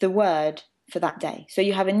 the word for that day. So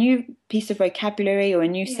you have a new piece of vocabulary or a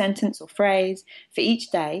new sentence or phrase for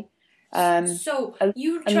each day. So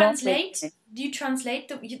you translate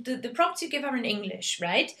the prompts you give are in English,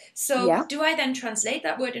 right? So do I then translate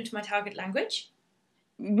that word into my target language?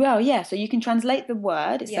 Well, yeah. So you can translate the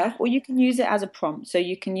word itself, or you can use it as a prompt. So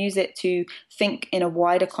you can use it to think in a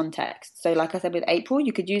wider context. So like I said with April,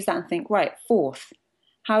 you could use that and think, right, 4th.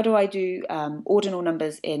 How do I do ordinal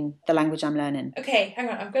numbers in the language I'm learning? Okay, hang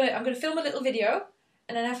on. I'm gonna film a little video,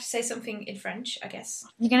 and then I have to say something in French, I guess.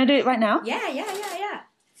 You're gonna do it right now? Yeah.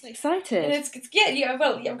 I'm excited. And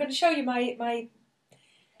well, I'm going to show you my.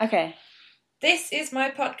 Okay. This is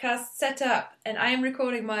my podcast setup, and I am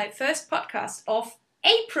recording my first podcast of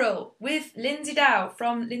April with Lindsay Dow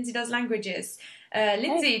from Lindsay Does Languages.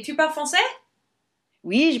 Lindsay, tu parles français?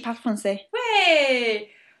 Oui, je parle français. Way!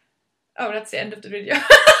 Oh, that's the end of the video.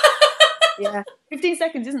 Yeah, 15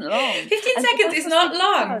 seconds isn't long. 15 seconds is not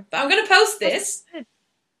long, but I'm going to post this.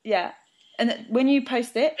 Yeah, and when you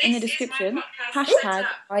post it in the description, hashtag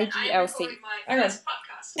IGLC. I'm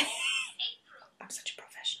such a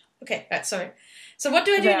professional. Okay, sorry. So what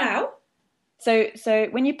do I do now? So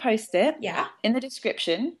when you post it, yeah, in the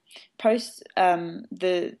description, post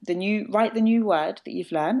the new word that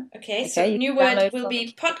you've learned. Okay, so new word will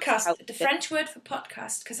be podcast. The French word for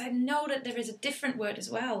podcast, because I know that there is a different word as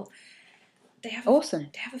well. They have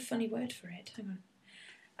a funny word for it. Hang on.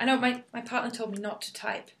 I know my partner told me not to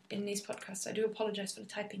type in these podcasts. I do apologise for the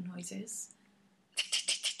typing noises.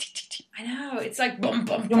 I know, it's like bum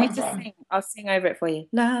bum bum bum. I'll sing over it for you.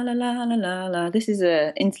 La la la la la la. This is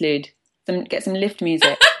a interlude. Get some lift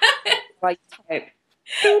music. Like type.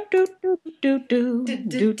 Oh,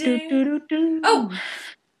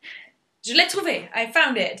 je l'ai trouvé. I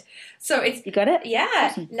found it. So it's. You got it? Yeah,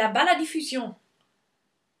 awesome. La baladiffusion.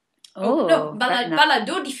 Oh no,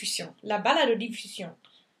 baladodiffusion. La baladodiffusion.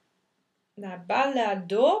 La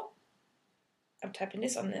balado. I'm typing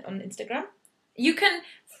this on Instagram. You can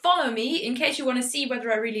follow me in case you want to see whether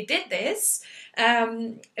I really did this.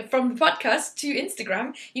 From the podcast to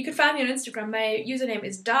Instagram, you can find me on Instagram. My username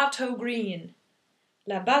is Darto Green.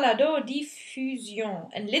 La balado diffusion.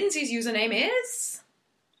 And Lindsay's username is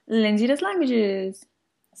Lindsay Does Languages.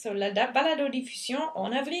 So la balado diffusion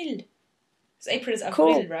en avril. So April is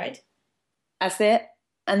cool. Avril, right? That's it.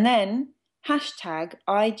 And then hashtag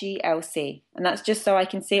IGLC. And that's just so I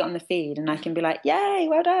can see it on the feed and I can be like, yay,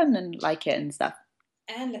 well done, and like it and stuff.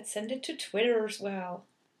 And let's send it to Twitter as well.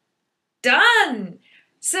 Done!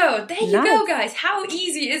 So there you go, guys. How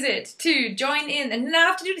easy is it to join in? And I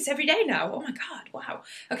have to do this every day now. Oh my God, wow.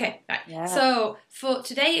 Okay, right. Yeah. So for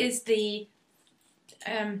today is the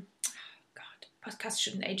podcast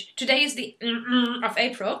shouldn't age. Today is the of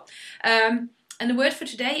April. And the word for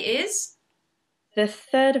today is the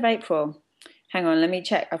 3rd of April. Hang on, let me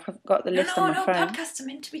check. I've got the list on my phone. Podcasts are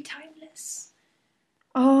meant to be timeless.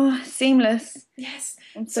 Oh, seamless. Yes.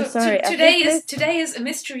 I'm so sorry. Today is a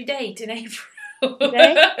mystery date in April.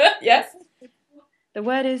 Today? Yes. The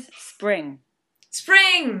word is spring.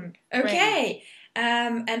 Spring. Okay.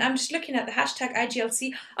 And I'm just looking at the hashtag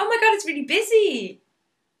IGLC. Oh my God, it's really busy.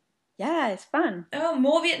 Yeah, it's fun. Oh,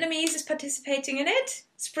 more Vietnamese is participating in it.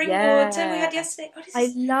 Spring Autumn we had yesterday.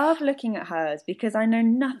 I love looking at hers because I know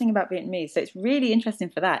nothing about Vietnamese, so it's really interesting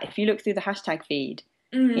for that. If you look through the hashtag feed,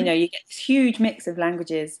 you know, you get this huge mix of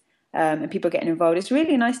languages and people getting involved. It's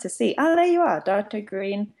really nice to see. Oh, there you are, Darto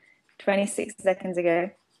Green, 26 seconds ago.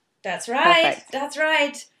 That's right. Perfect. That's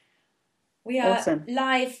right. We are awesome.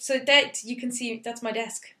 Live. So that you can see, that's my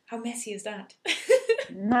desk. How messy is that?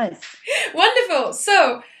 Nice. Wonderful.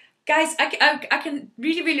 So, guys, I can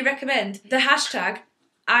really, really recommend the hashtag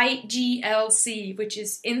IGLC, which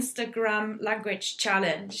is Instagram Language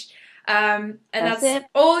Challenge. And that's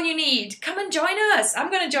all you need. Come and join us. I'm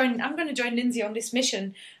going to join Lindsay on this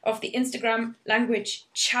mission of the Instagram Language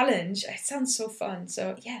Challenge. It sounds so fun.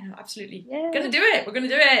 So yeah, no, absolutely. Yeah. We're going to do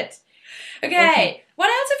it. Okay. What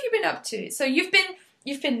else have you been up to? So you've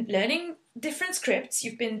been learning different scripts.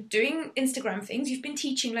 You've been doing Instagram things. You've been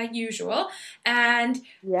teaching like usual, and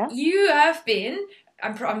you have been.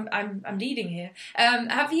 I'm leading here.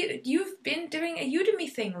 You've been doing a Udemy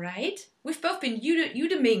thing, right? We've both been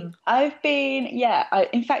Udemying. I've been,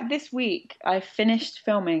 in fact, this week I finished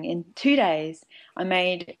filming in 2 days. I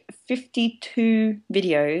made 52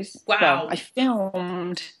 videos. Wow. Well, I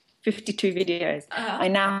filmed 52 videos. Uh-huh. I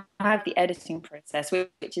now have the editing process,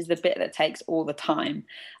 which is the bit that takes all the time.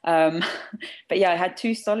 But yeah, I had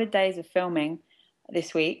 2 solid days of filming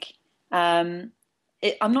this week.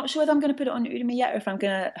 I'm not sure whether I'm going to put it on Udemy yet or if I'm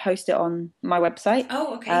going to host it on my website.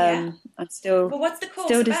 Oh, okay, yeah. I'm still. Well, what's the course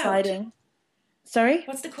still about? Deciding. Sorry?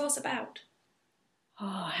 What's the course about?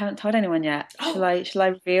 Oh, I haven't told anyone yet. Oh. Shall I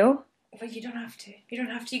reveal? Well, you don't have to.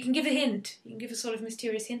 You can give a hint. You can give a sort of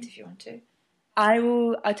mysterious hint if you want to.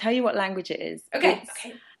 I'll tell you what language it is. Okay.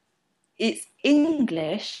 It's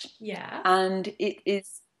English. Yeah. And it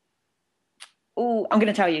is. Oh, I'm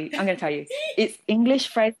going to tell you. It's English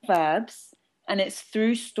phrase verbs. And it's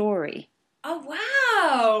through story. Oh,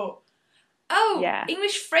 wow. Oh, yeah.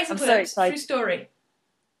 English phrasal verbs through story.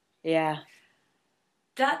 Yeah.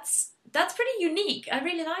 That's pretty unique. I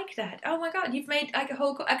really like that. Oh my God, you've made like a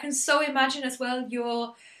whole... I can so imagine as well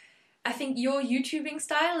I think your YouTubing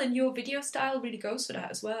style and your video style really goes for that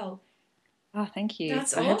as well. Oh, thank you.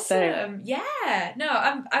 That's awesome. So. Yeah.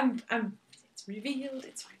 No, it's revealed.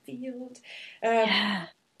 It's revealed. Yeah.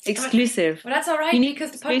 Exclusive. Well, that's all right because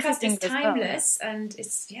the podcast is timeless and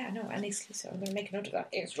it's, and exclusive. I'm going to make a note of that.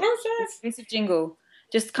 Exclusive jingle.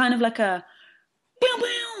 Just kind of like a,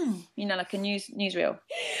 like a newsreel.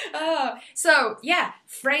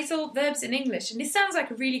 Phrasal verbs in English. And this sounds like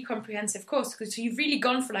a really comprehensive course because you've really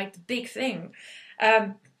gone for like the big thing.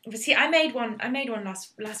 But see, I made one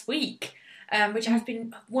last week, which I've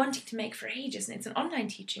been wanting to make for ages, and it's an online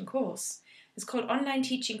teaching course. It's called Online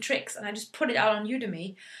Teaching Tricks, and I just put it out on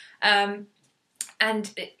Udemy, and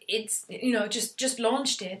it's just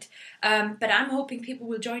launched it. But I'm hoping people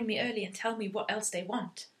will join me early and tell me what else they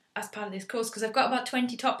want as part of this course, because I've got about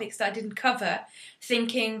 20 topics that I didn't cover.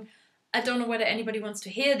 Thinking, I don't know whether anybody wants to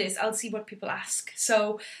hear this. I'll see what people ask.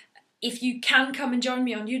 So if you can come and join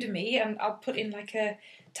me on Udemy, and I'll put in like a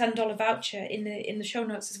 $10 voucher in the show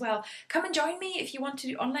notes as well. Come and join me if you want to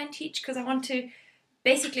do online teach, because I want to.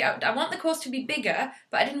 Basically, I want the course to be bigger,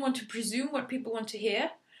 but I didn't want to presume what people want to hear.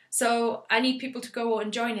 So I need people to go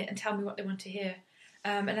and join it and tell me what they want to hear.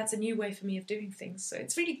 And that's a new way for me of doing things. So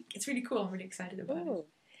it's really cool. I'm really excited about it.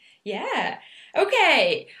 Yeah.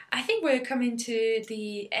 Okay. I think we're coming to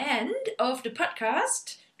the end of the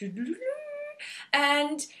podcast.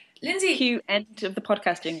 And Lindsay. Cue end of the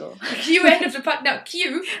podcast jingle. Cue end of the podcast. No,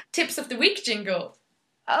 cue tips of the week jingle.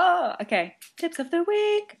 Oh, okay. Tips of the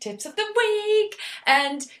week.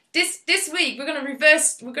 And this week we're gonna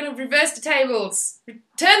reverse the tables.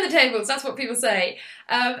 Turn the tables, that's what people say.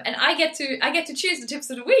 And I get to choose the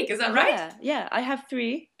tips of the week, is that right? Yeah. I have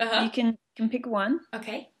 3. You can pick one.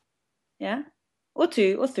 Okay. Yeah. Or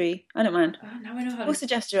 2 or 3. I don't mind. Oh, now I know how Or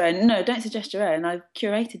suggest your own. No, don't suggest your own. I've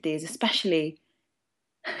curated these especially.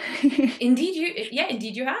 Indeed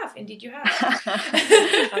you have.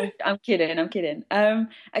 I'm kidding.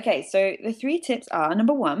 Okay, so the 3 tips are,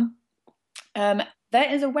 number 1,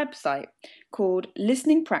 there is a website called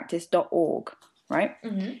listeningpractice.org, right?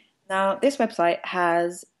 Mm-hmm. Now, this website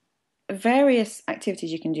has various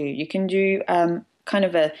activities you can do. You can do kind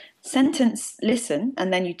of a sentence listen,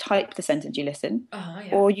 and then you type the sentence you listen.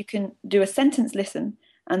 Or you can do a sentence listen,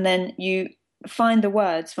 and then you find the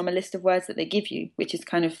words from a list of words that they give you, which is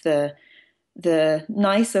kind of the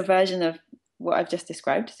nicer version of what I've just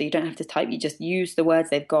described. So you don't have to type, you just use the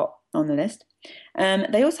words they've got on the list.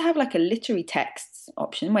 They also have like a literary texts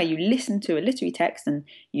option where you listen to a literary text and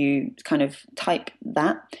you kind of type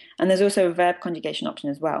that. And there's also a verb conjugation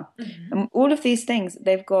option as well. Mm-hmm. And all of these things,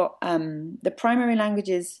 they've got the primary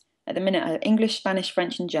languages at the minute are English, Spanish,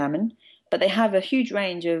 French and German. But they have a huge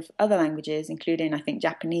range of other languages, including, I think,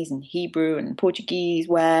 Japanese and Hebrew and Portuguese,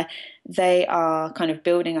 where they are kind of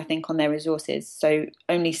building, I think, on their resources. So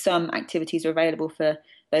only some activities are available for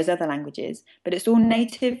those other languages. But it's all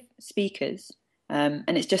native speakers.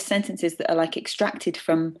 And it's just sentences that are like extracted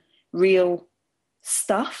from real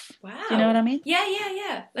stuff. Wow. Do you know what I mean?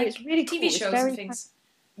 Yeah. Like, it's really TV cool. shows and things.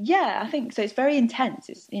 Yeah, I think so. It's very intense.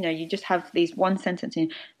 It's, you just have these one sentence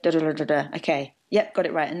and okay, yep, got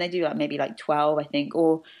it right. And they do like maybe like 12, I think.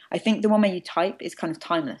 Or I think the one where you type is kind of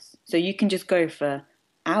timeless. So you can just go for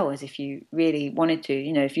hours if you really wanted to,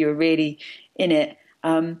 if you were really in it.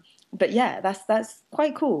 But yeah, that's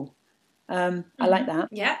quite cool. I like that.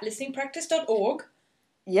 Yeah, listeningpractice.org.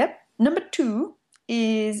 Yep. Number 2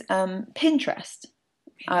 is Pinterest.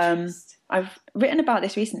 I've written about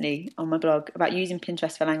this recently on my blog about using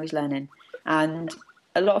Pinterest for language learning, and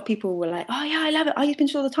a lot of people were like, oh yeah, I love it, I use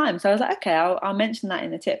Pinterest all the time. So I was like, okay, I'll mention that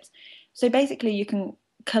in the tips. So basically you can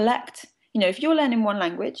collect, if you're learning one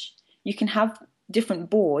language, you can have different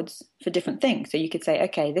boards for different things. So you could say,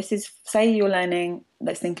 okay, say you're learning,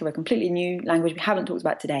 let's think of a completely new language we haven't talked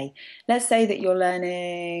about today. Let's say that you're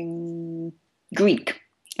learning Greek,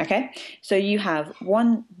 okay? So you have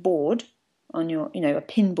one board on your, a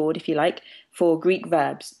pin board, if you like, for Greek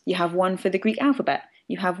verbs. You have one for the Greek alphabet.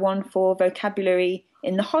 You have one for vocabulary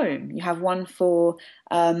in the home. You have one for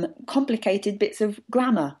complicated bits of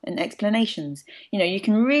grammar and explanations. You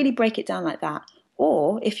can really break it down like that.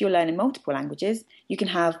 Or if you're learning multiple languages, you can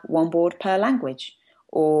have one board per language,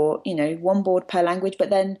 or, one board per language, but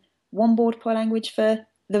then one board per language for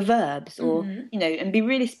the verbs, or, and be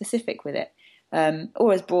really specific with it,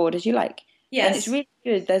 or as broad as you like. Yes. And it's really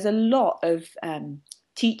good. There's a lot of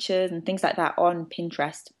teachers and things like that on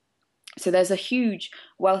Pinterest. So there's a huge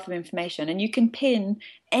wealth of information, and you can pin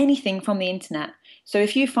anything from the internet. So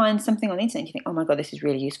if you find something on the internet, you think, oh my God, this is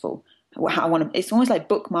really useful. It's almost like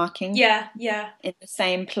bookmarking. Yeah. In the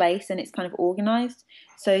same place, and it's kind of organized.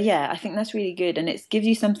 So yeah, I think that's really good. And it gives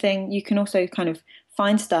you something. You can also kind of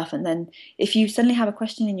find stuff, and then if you suddenly have a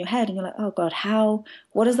question in your head and you're like, oh God,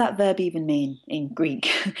 what does that verb even mean in Greek?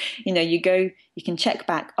 You can check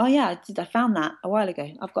back. Oh yeah, I found that a while ago.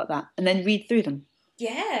 I've got that, and then read through them.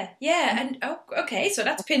 Yeah, and okay, so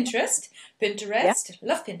that's Pinterest. Yeah.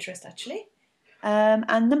 Love Pinterest actually.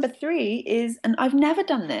 And number 3 is, and I've never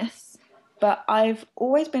done this, but I've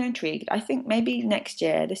always been intrigued. I think maybe next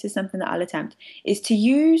year, this is something that I'll attempt, is to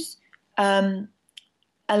use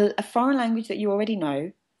a foreign language that you already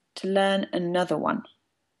know to learn another one.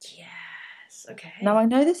 Yes, okay. Now, I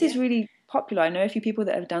know this is really popular. I know a few people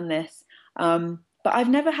that have done this, but I've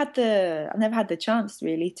never had the chance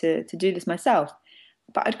really to do this myself.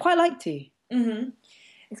 But I'd quite like to. Mm-hmm.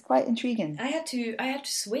 It's quite intriguing. I had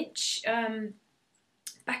to switch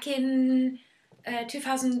back in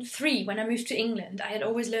 2003 when I moved to England. I had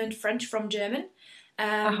always learned French from German,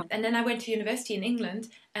 and then I went to university in England,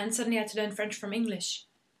 and suddenly I had to learn French from English.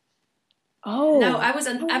 Oh. Now I was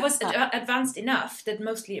advanced enough that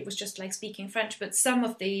mostly it was just like speaking French, but some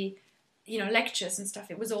of the lectures and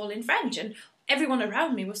stuff, it was all in French, and everyone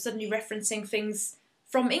around me was suddenly referencing things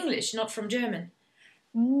from English, not from German.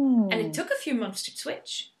 And it took a few months to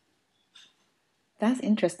switch. That's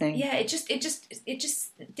interesting. Yeah, it just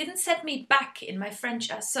didn't set me back in my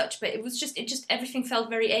French as such, but it just everything felt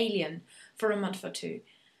very alien for a month or two.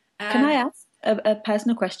 Can I ask a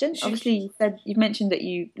personal question? Sure. Obviously, you've mentioned that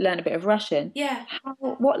you learned a bit of Russian. Yeah.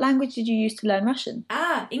 What language did you use to learn Russian?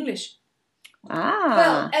 English.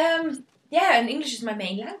 Well, yeah, and English is my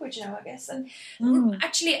main language now, I guess. And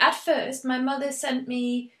actually, at first, my mother sent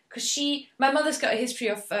me, because my mother's got a history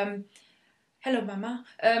of, hello, mama,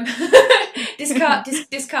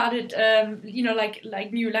 discarded,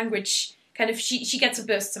 like new language. Kind of, she gets a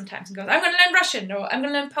burst sometimes and goes, I'm going to learn Russian, or I'm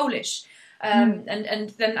going to learn Polish. And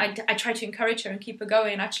then I try to encourage her and keep her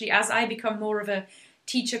going. And actually, as I become more of a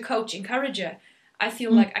teacher, coach, encourager, I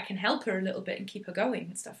feel like I can help her a little bit and keep her going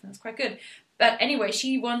and stuff. And that's quite good. But anyway,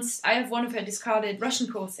 I have one of her discarded Russian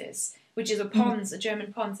courses, which is a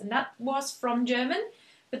German Pons. And that was from German.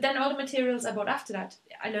 But then all the materials I bought after that,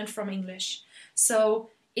 I learned from English. So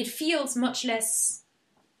it feels much less...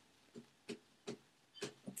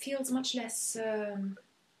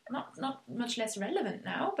 not much less relevant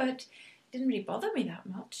now, but it didn't really bother me that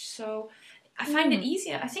much. So I find it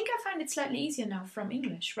easier. I think I find it slightly easier now from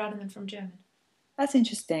English rather than from German. That's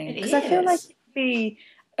interesting. Because I feel like it would be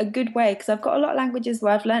a good way, because I've got a lot of languages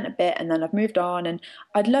where I've learnt a bit and then I've moved on, and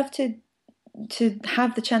I'd love to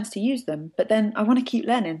have the chance to use them, but then I want to keep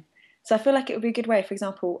learning. So I feel like it would be a good way, for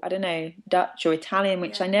example, I don't know, Dutch or Italian,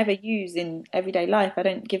 which I never use in everyday life. I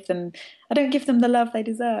don't give them the love they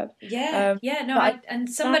deserve. And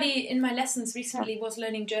somebody in my lessons recently was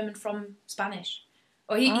learning German from Spanish.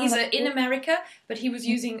 Or he's in America, but he was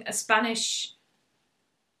using a Spanish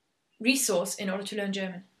resource in order to learn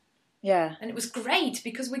German. Yeah. And it was great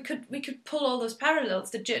because we could pull all those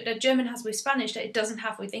parallels that German has with Spanish that it doesn't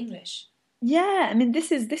have with English. Yeah, I mean,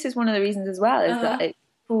 this is one of the reasons as well, is that it's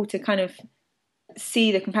cool to kind of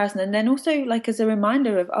see the comparison, and then also like as a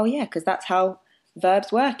reminder of, because that's how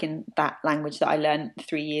verbs work in that language that I learned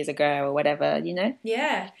 3 years ago or whatever,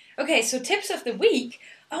 Yeah. Okay, so tips of the week.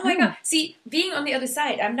 Oh my God. See, being on the other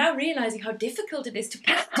side, I'm now realizing how difficult it is to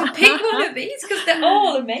pick one of these, because they're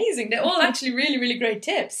all amazing. They're all actually really, really great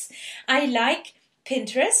tips. I like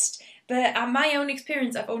Pinterest, but my own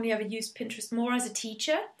experience, I've only ever used Pinterest more as a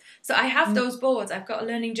teacher. So I have those boards. I've got a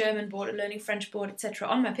learning German board, a learning French board, etc.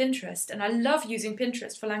 on my Pinterest, and I love using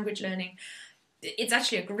Pinterest for language learning. It's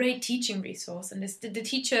actually a great teaching resource, and the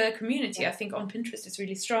teacher community, I think, on Pinterest is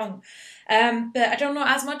really strong. But I don't know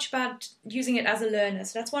as much about using it as a learner,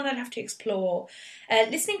 so that's one I'd have to explore.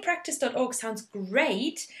 Listeningpractice.org sounds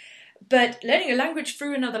great, but learning a language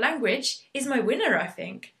through another language is my winner, I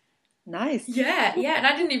think. Nice. Yeah, and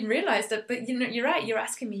I didn't even realise that, but you're right, you're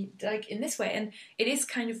asking me like in this way, and it is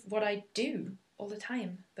kind of what I do all the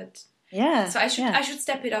time. But yeah, so I should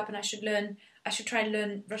step it up, and I should try and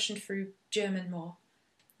learn Russian through German more.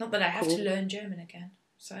 Not that I have to learn German again,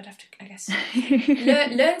 so I'd have to, I guess,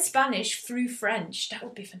 learn Spanish through French. That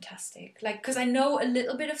would be fantastic. Like, because I know a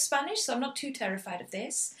little bit of Spanish, so I'm not too terrified of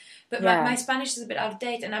this. But my Spanish is a bit out of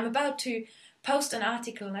date, and I'm about to post an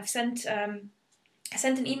article, and I sent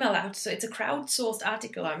an email out, so it's a crowdsourced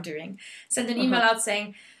article I'm doing. Sent an email out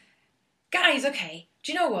saying, guys, okay,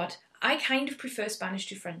 do you know what? I kind of prefer Spanish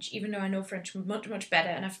to French, even though I know French much, much better,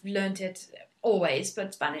 and I've learned it always.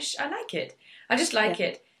 But Spanish, I like it. I just like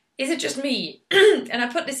it. is it just me? And I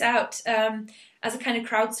put this out as a kind of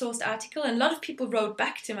crowdsourced article, and a lot of people wrote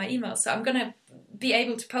back to my email. So I'm going to be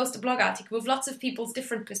able to post a blog article with lots of people's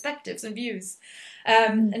different perspectives and views,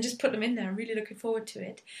 and just put them in there. I'm really looking forward to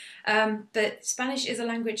it. But Spanish is a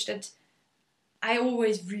language that I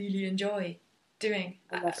always really enjoy doing.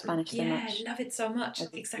 I love Spanish so much. Yeah, I love it so much.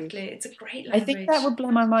 Exactly. It's a great language. I think that would blow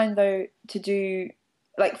my mind, though, to do,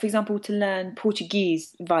 like, for example, to learn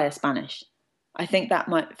Portuguese via Spanish. I think that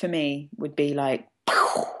might, for me, would be like,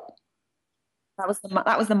 that was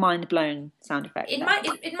the mind blown sound effect. It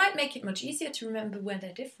might make it much easier to remember where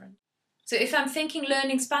they're different. So if I'm thinking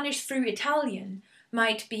learning Spanish through Italian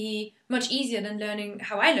might be much easier than learning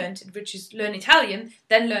how I learned it, which is learn Italian,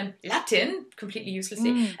 then learn Latin, completely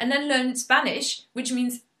uselessly, and then learn Spanish, which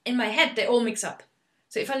means in my head they all mix up.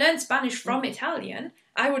 So if I learn Spanish from Italian,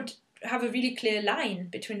 I would have a really clear line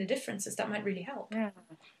between the differences. That might really help. Yeah.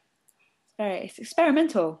 It's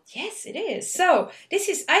experimental. Yes, it is. So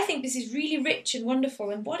I think this is really rich and wonderful,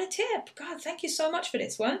 and what a tip. God, thank you so much for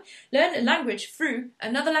this one. Learn a language through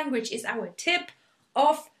another language is our tip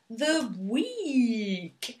of the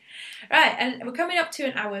week. Right, and we're coming up to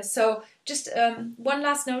an hour, so just one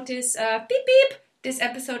last notice. Beep beep. This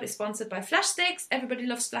episode is sponsored by Flash Sticks. Everybody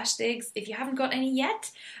loves Flash Sticks. If you haven't got any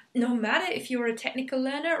yet, no matter if you're a technical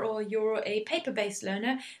learner or you're a paper-based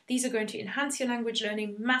learner, these are going to enhance your language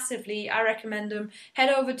learning massively. I recommend them.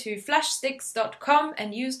 Head over to flashsticks.com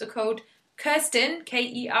and use the code Kerstin,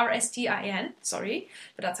 Kerstin, sorry,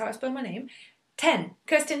 but that's how I spell my name, 10,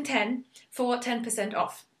 Kerstin 10 for 10%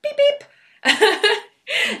 off. Beep beep.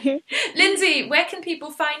 Lindsay, where can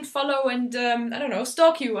people find, follow, and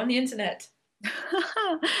stalk you on the internet?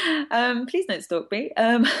 Please don't stalk me.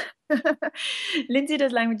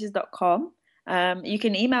 LindsayDoesLanguages.com. You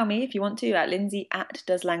can email me if you want to at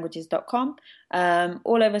lindsay@doeslanguages.com.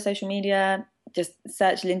 All over social media, just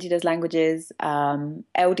search Lindsay Does Languages,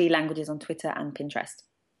 LD Languages on Twitter and Pinterest.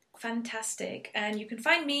 Fantastic. And you can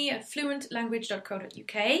find me at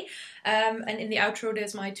fluentlanguage.co.uk. And in the outro,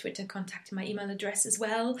 there's my Twitter contact and my email address as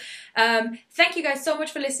well. Thank you guys so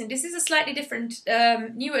much for listening. This is a slightly different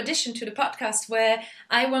new addition to the podcast where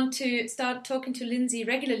I want to start talking to Lindsay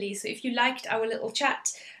regularly. So if you liked our little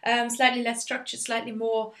chat, slightly less structured, slightly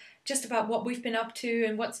more just about what we've been up to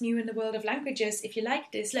and what's new in the world of languages, if you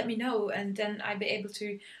like this, let me know. And then I'd be able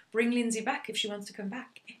to bring Lindsay back if she wants to come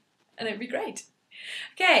back. And it'd be great.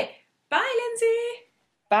 Okay, bye Lindsay.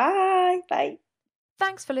 Bye.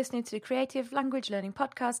 Thanks for listening to the Creative Language Learning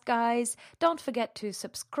Podcast, guys. Don't forget to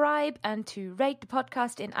subscribe and to rate the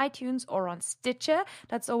podcast in iTunes or on Stitcher.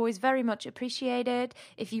 That's always very much appreciated.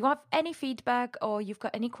 If you have any feedback or you've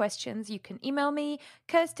got any questions, you can email me,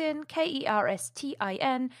 Kerstin,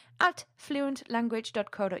 Kerstin,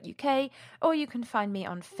 @fluentlanguage.co.uk, or you can find me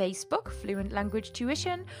on Facebook, Fluent Language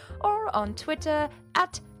Tuition, or on Twitter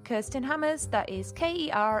 @Kerstin Hammers, that is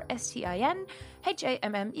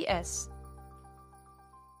KerstinHammes.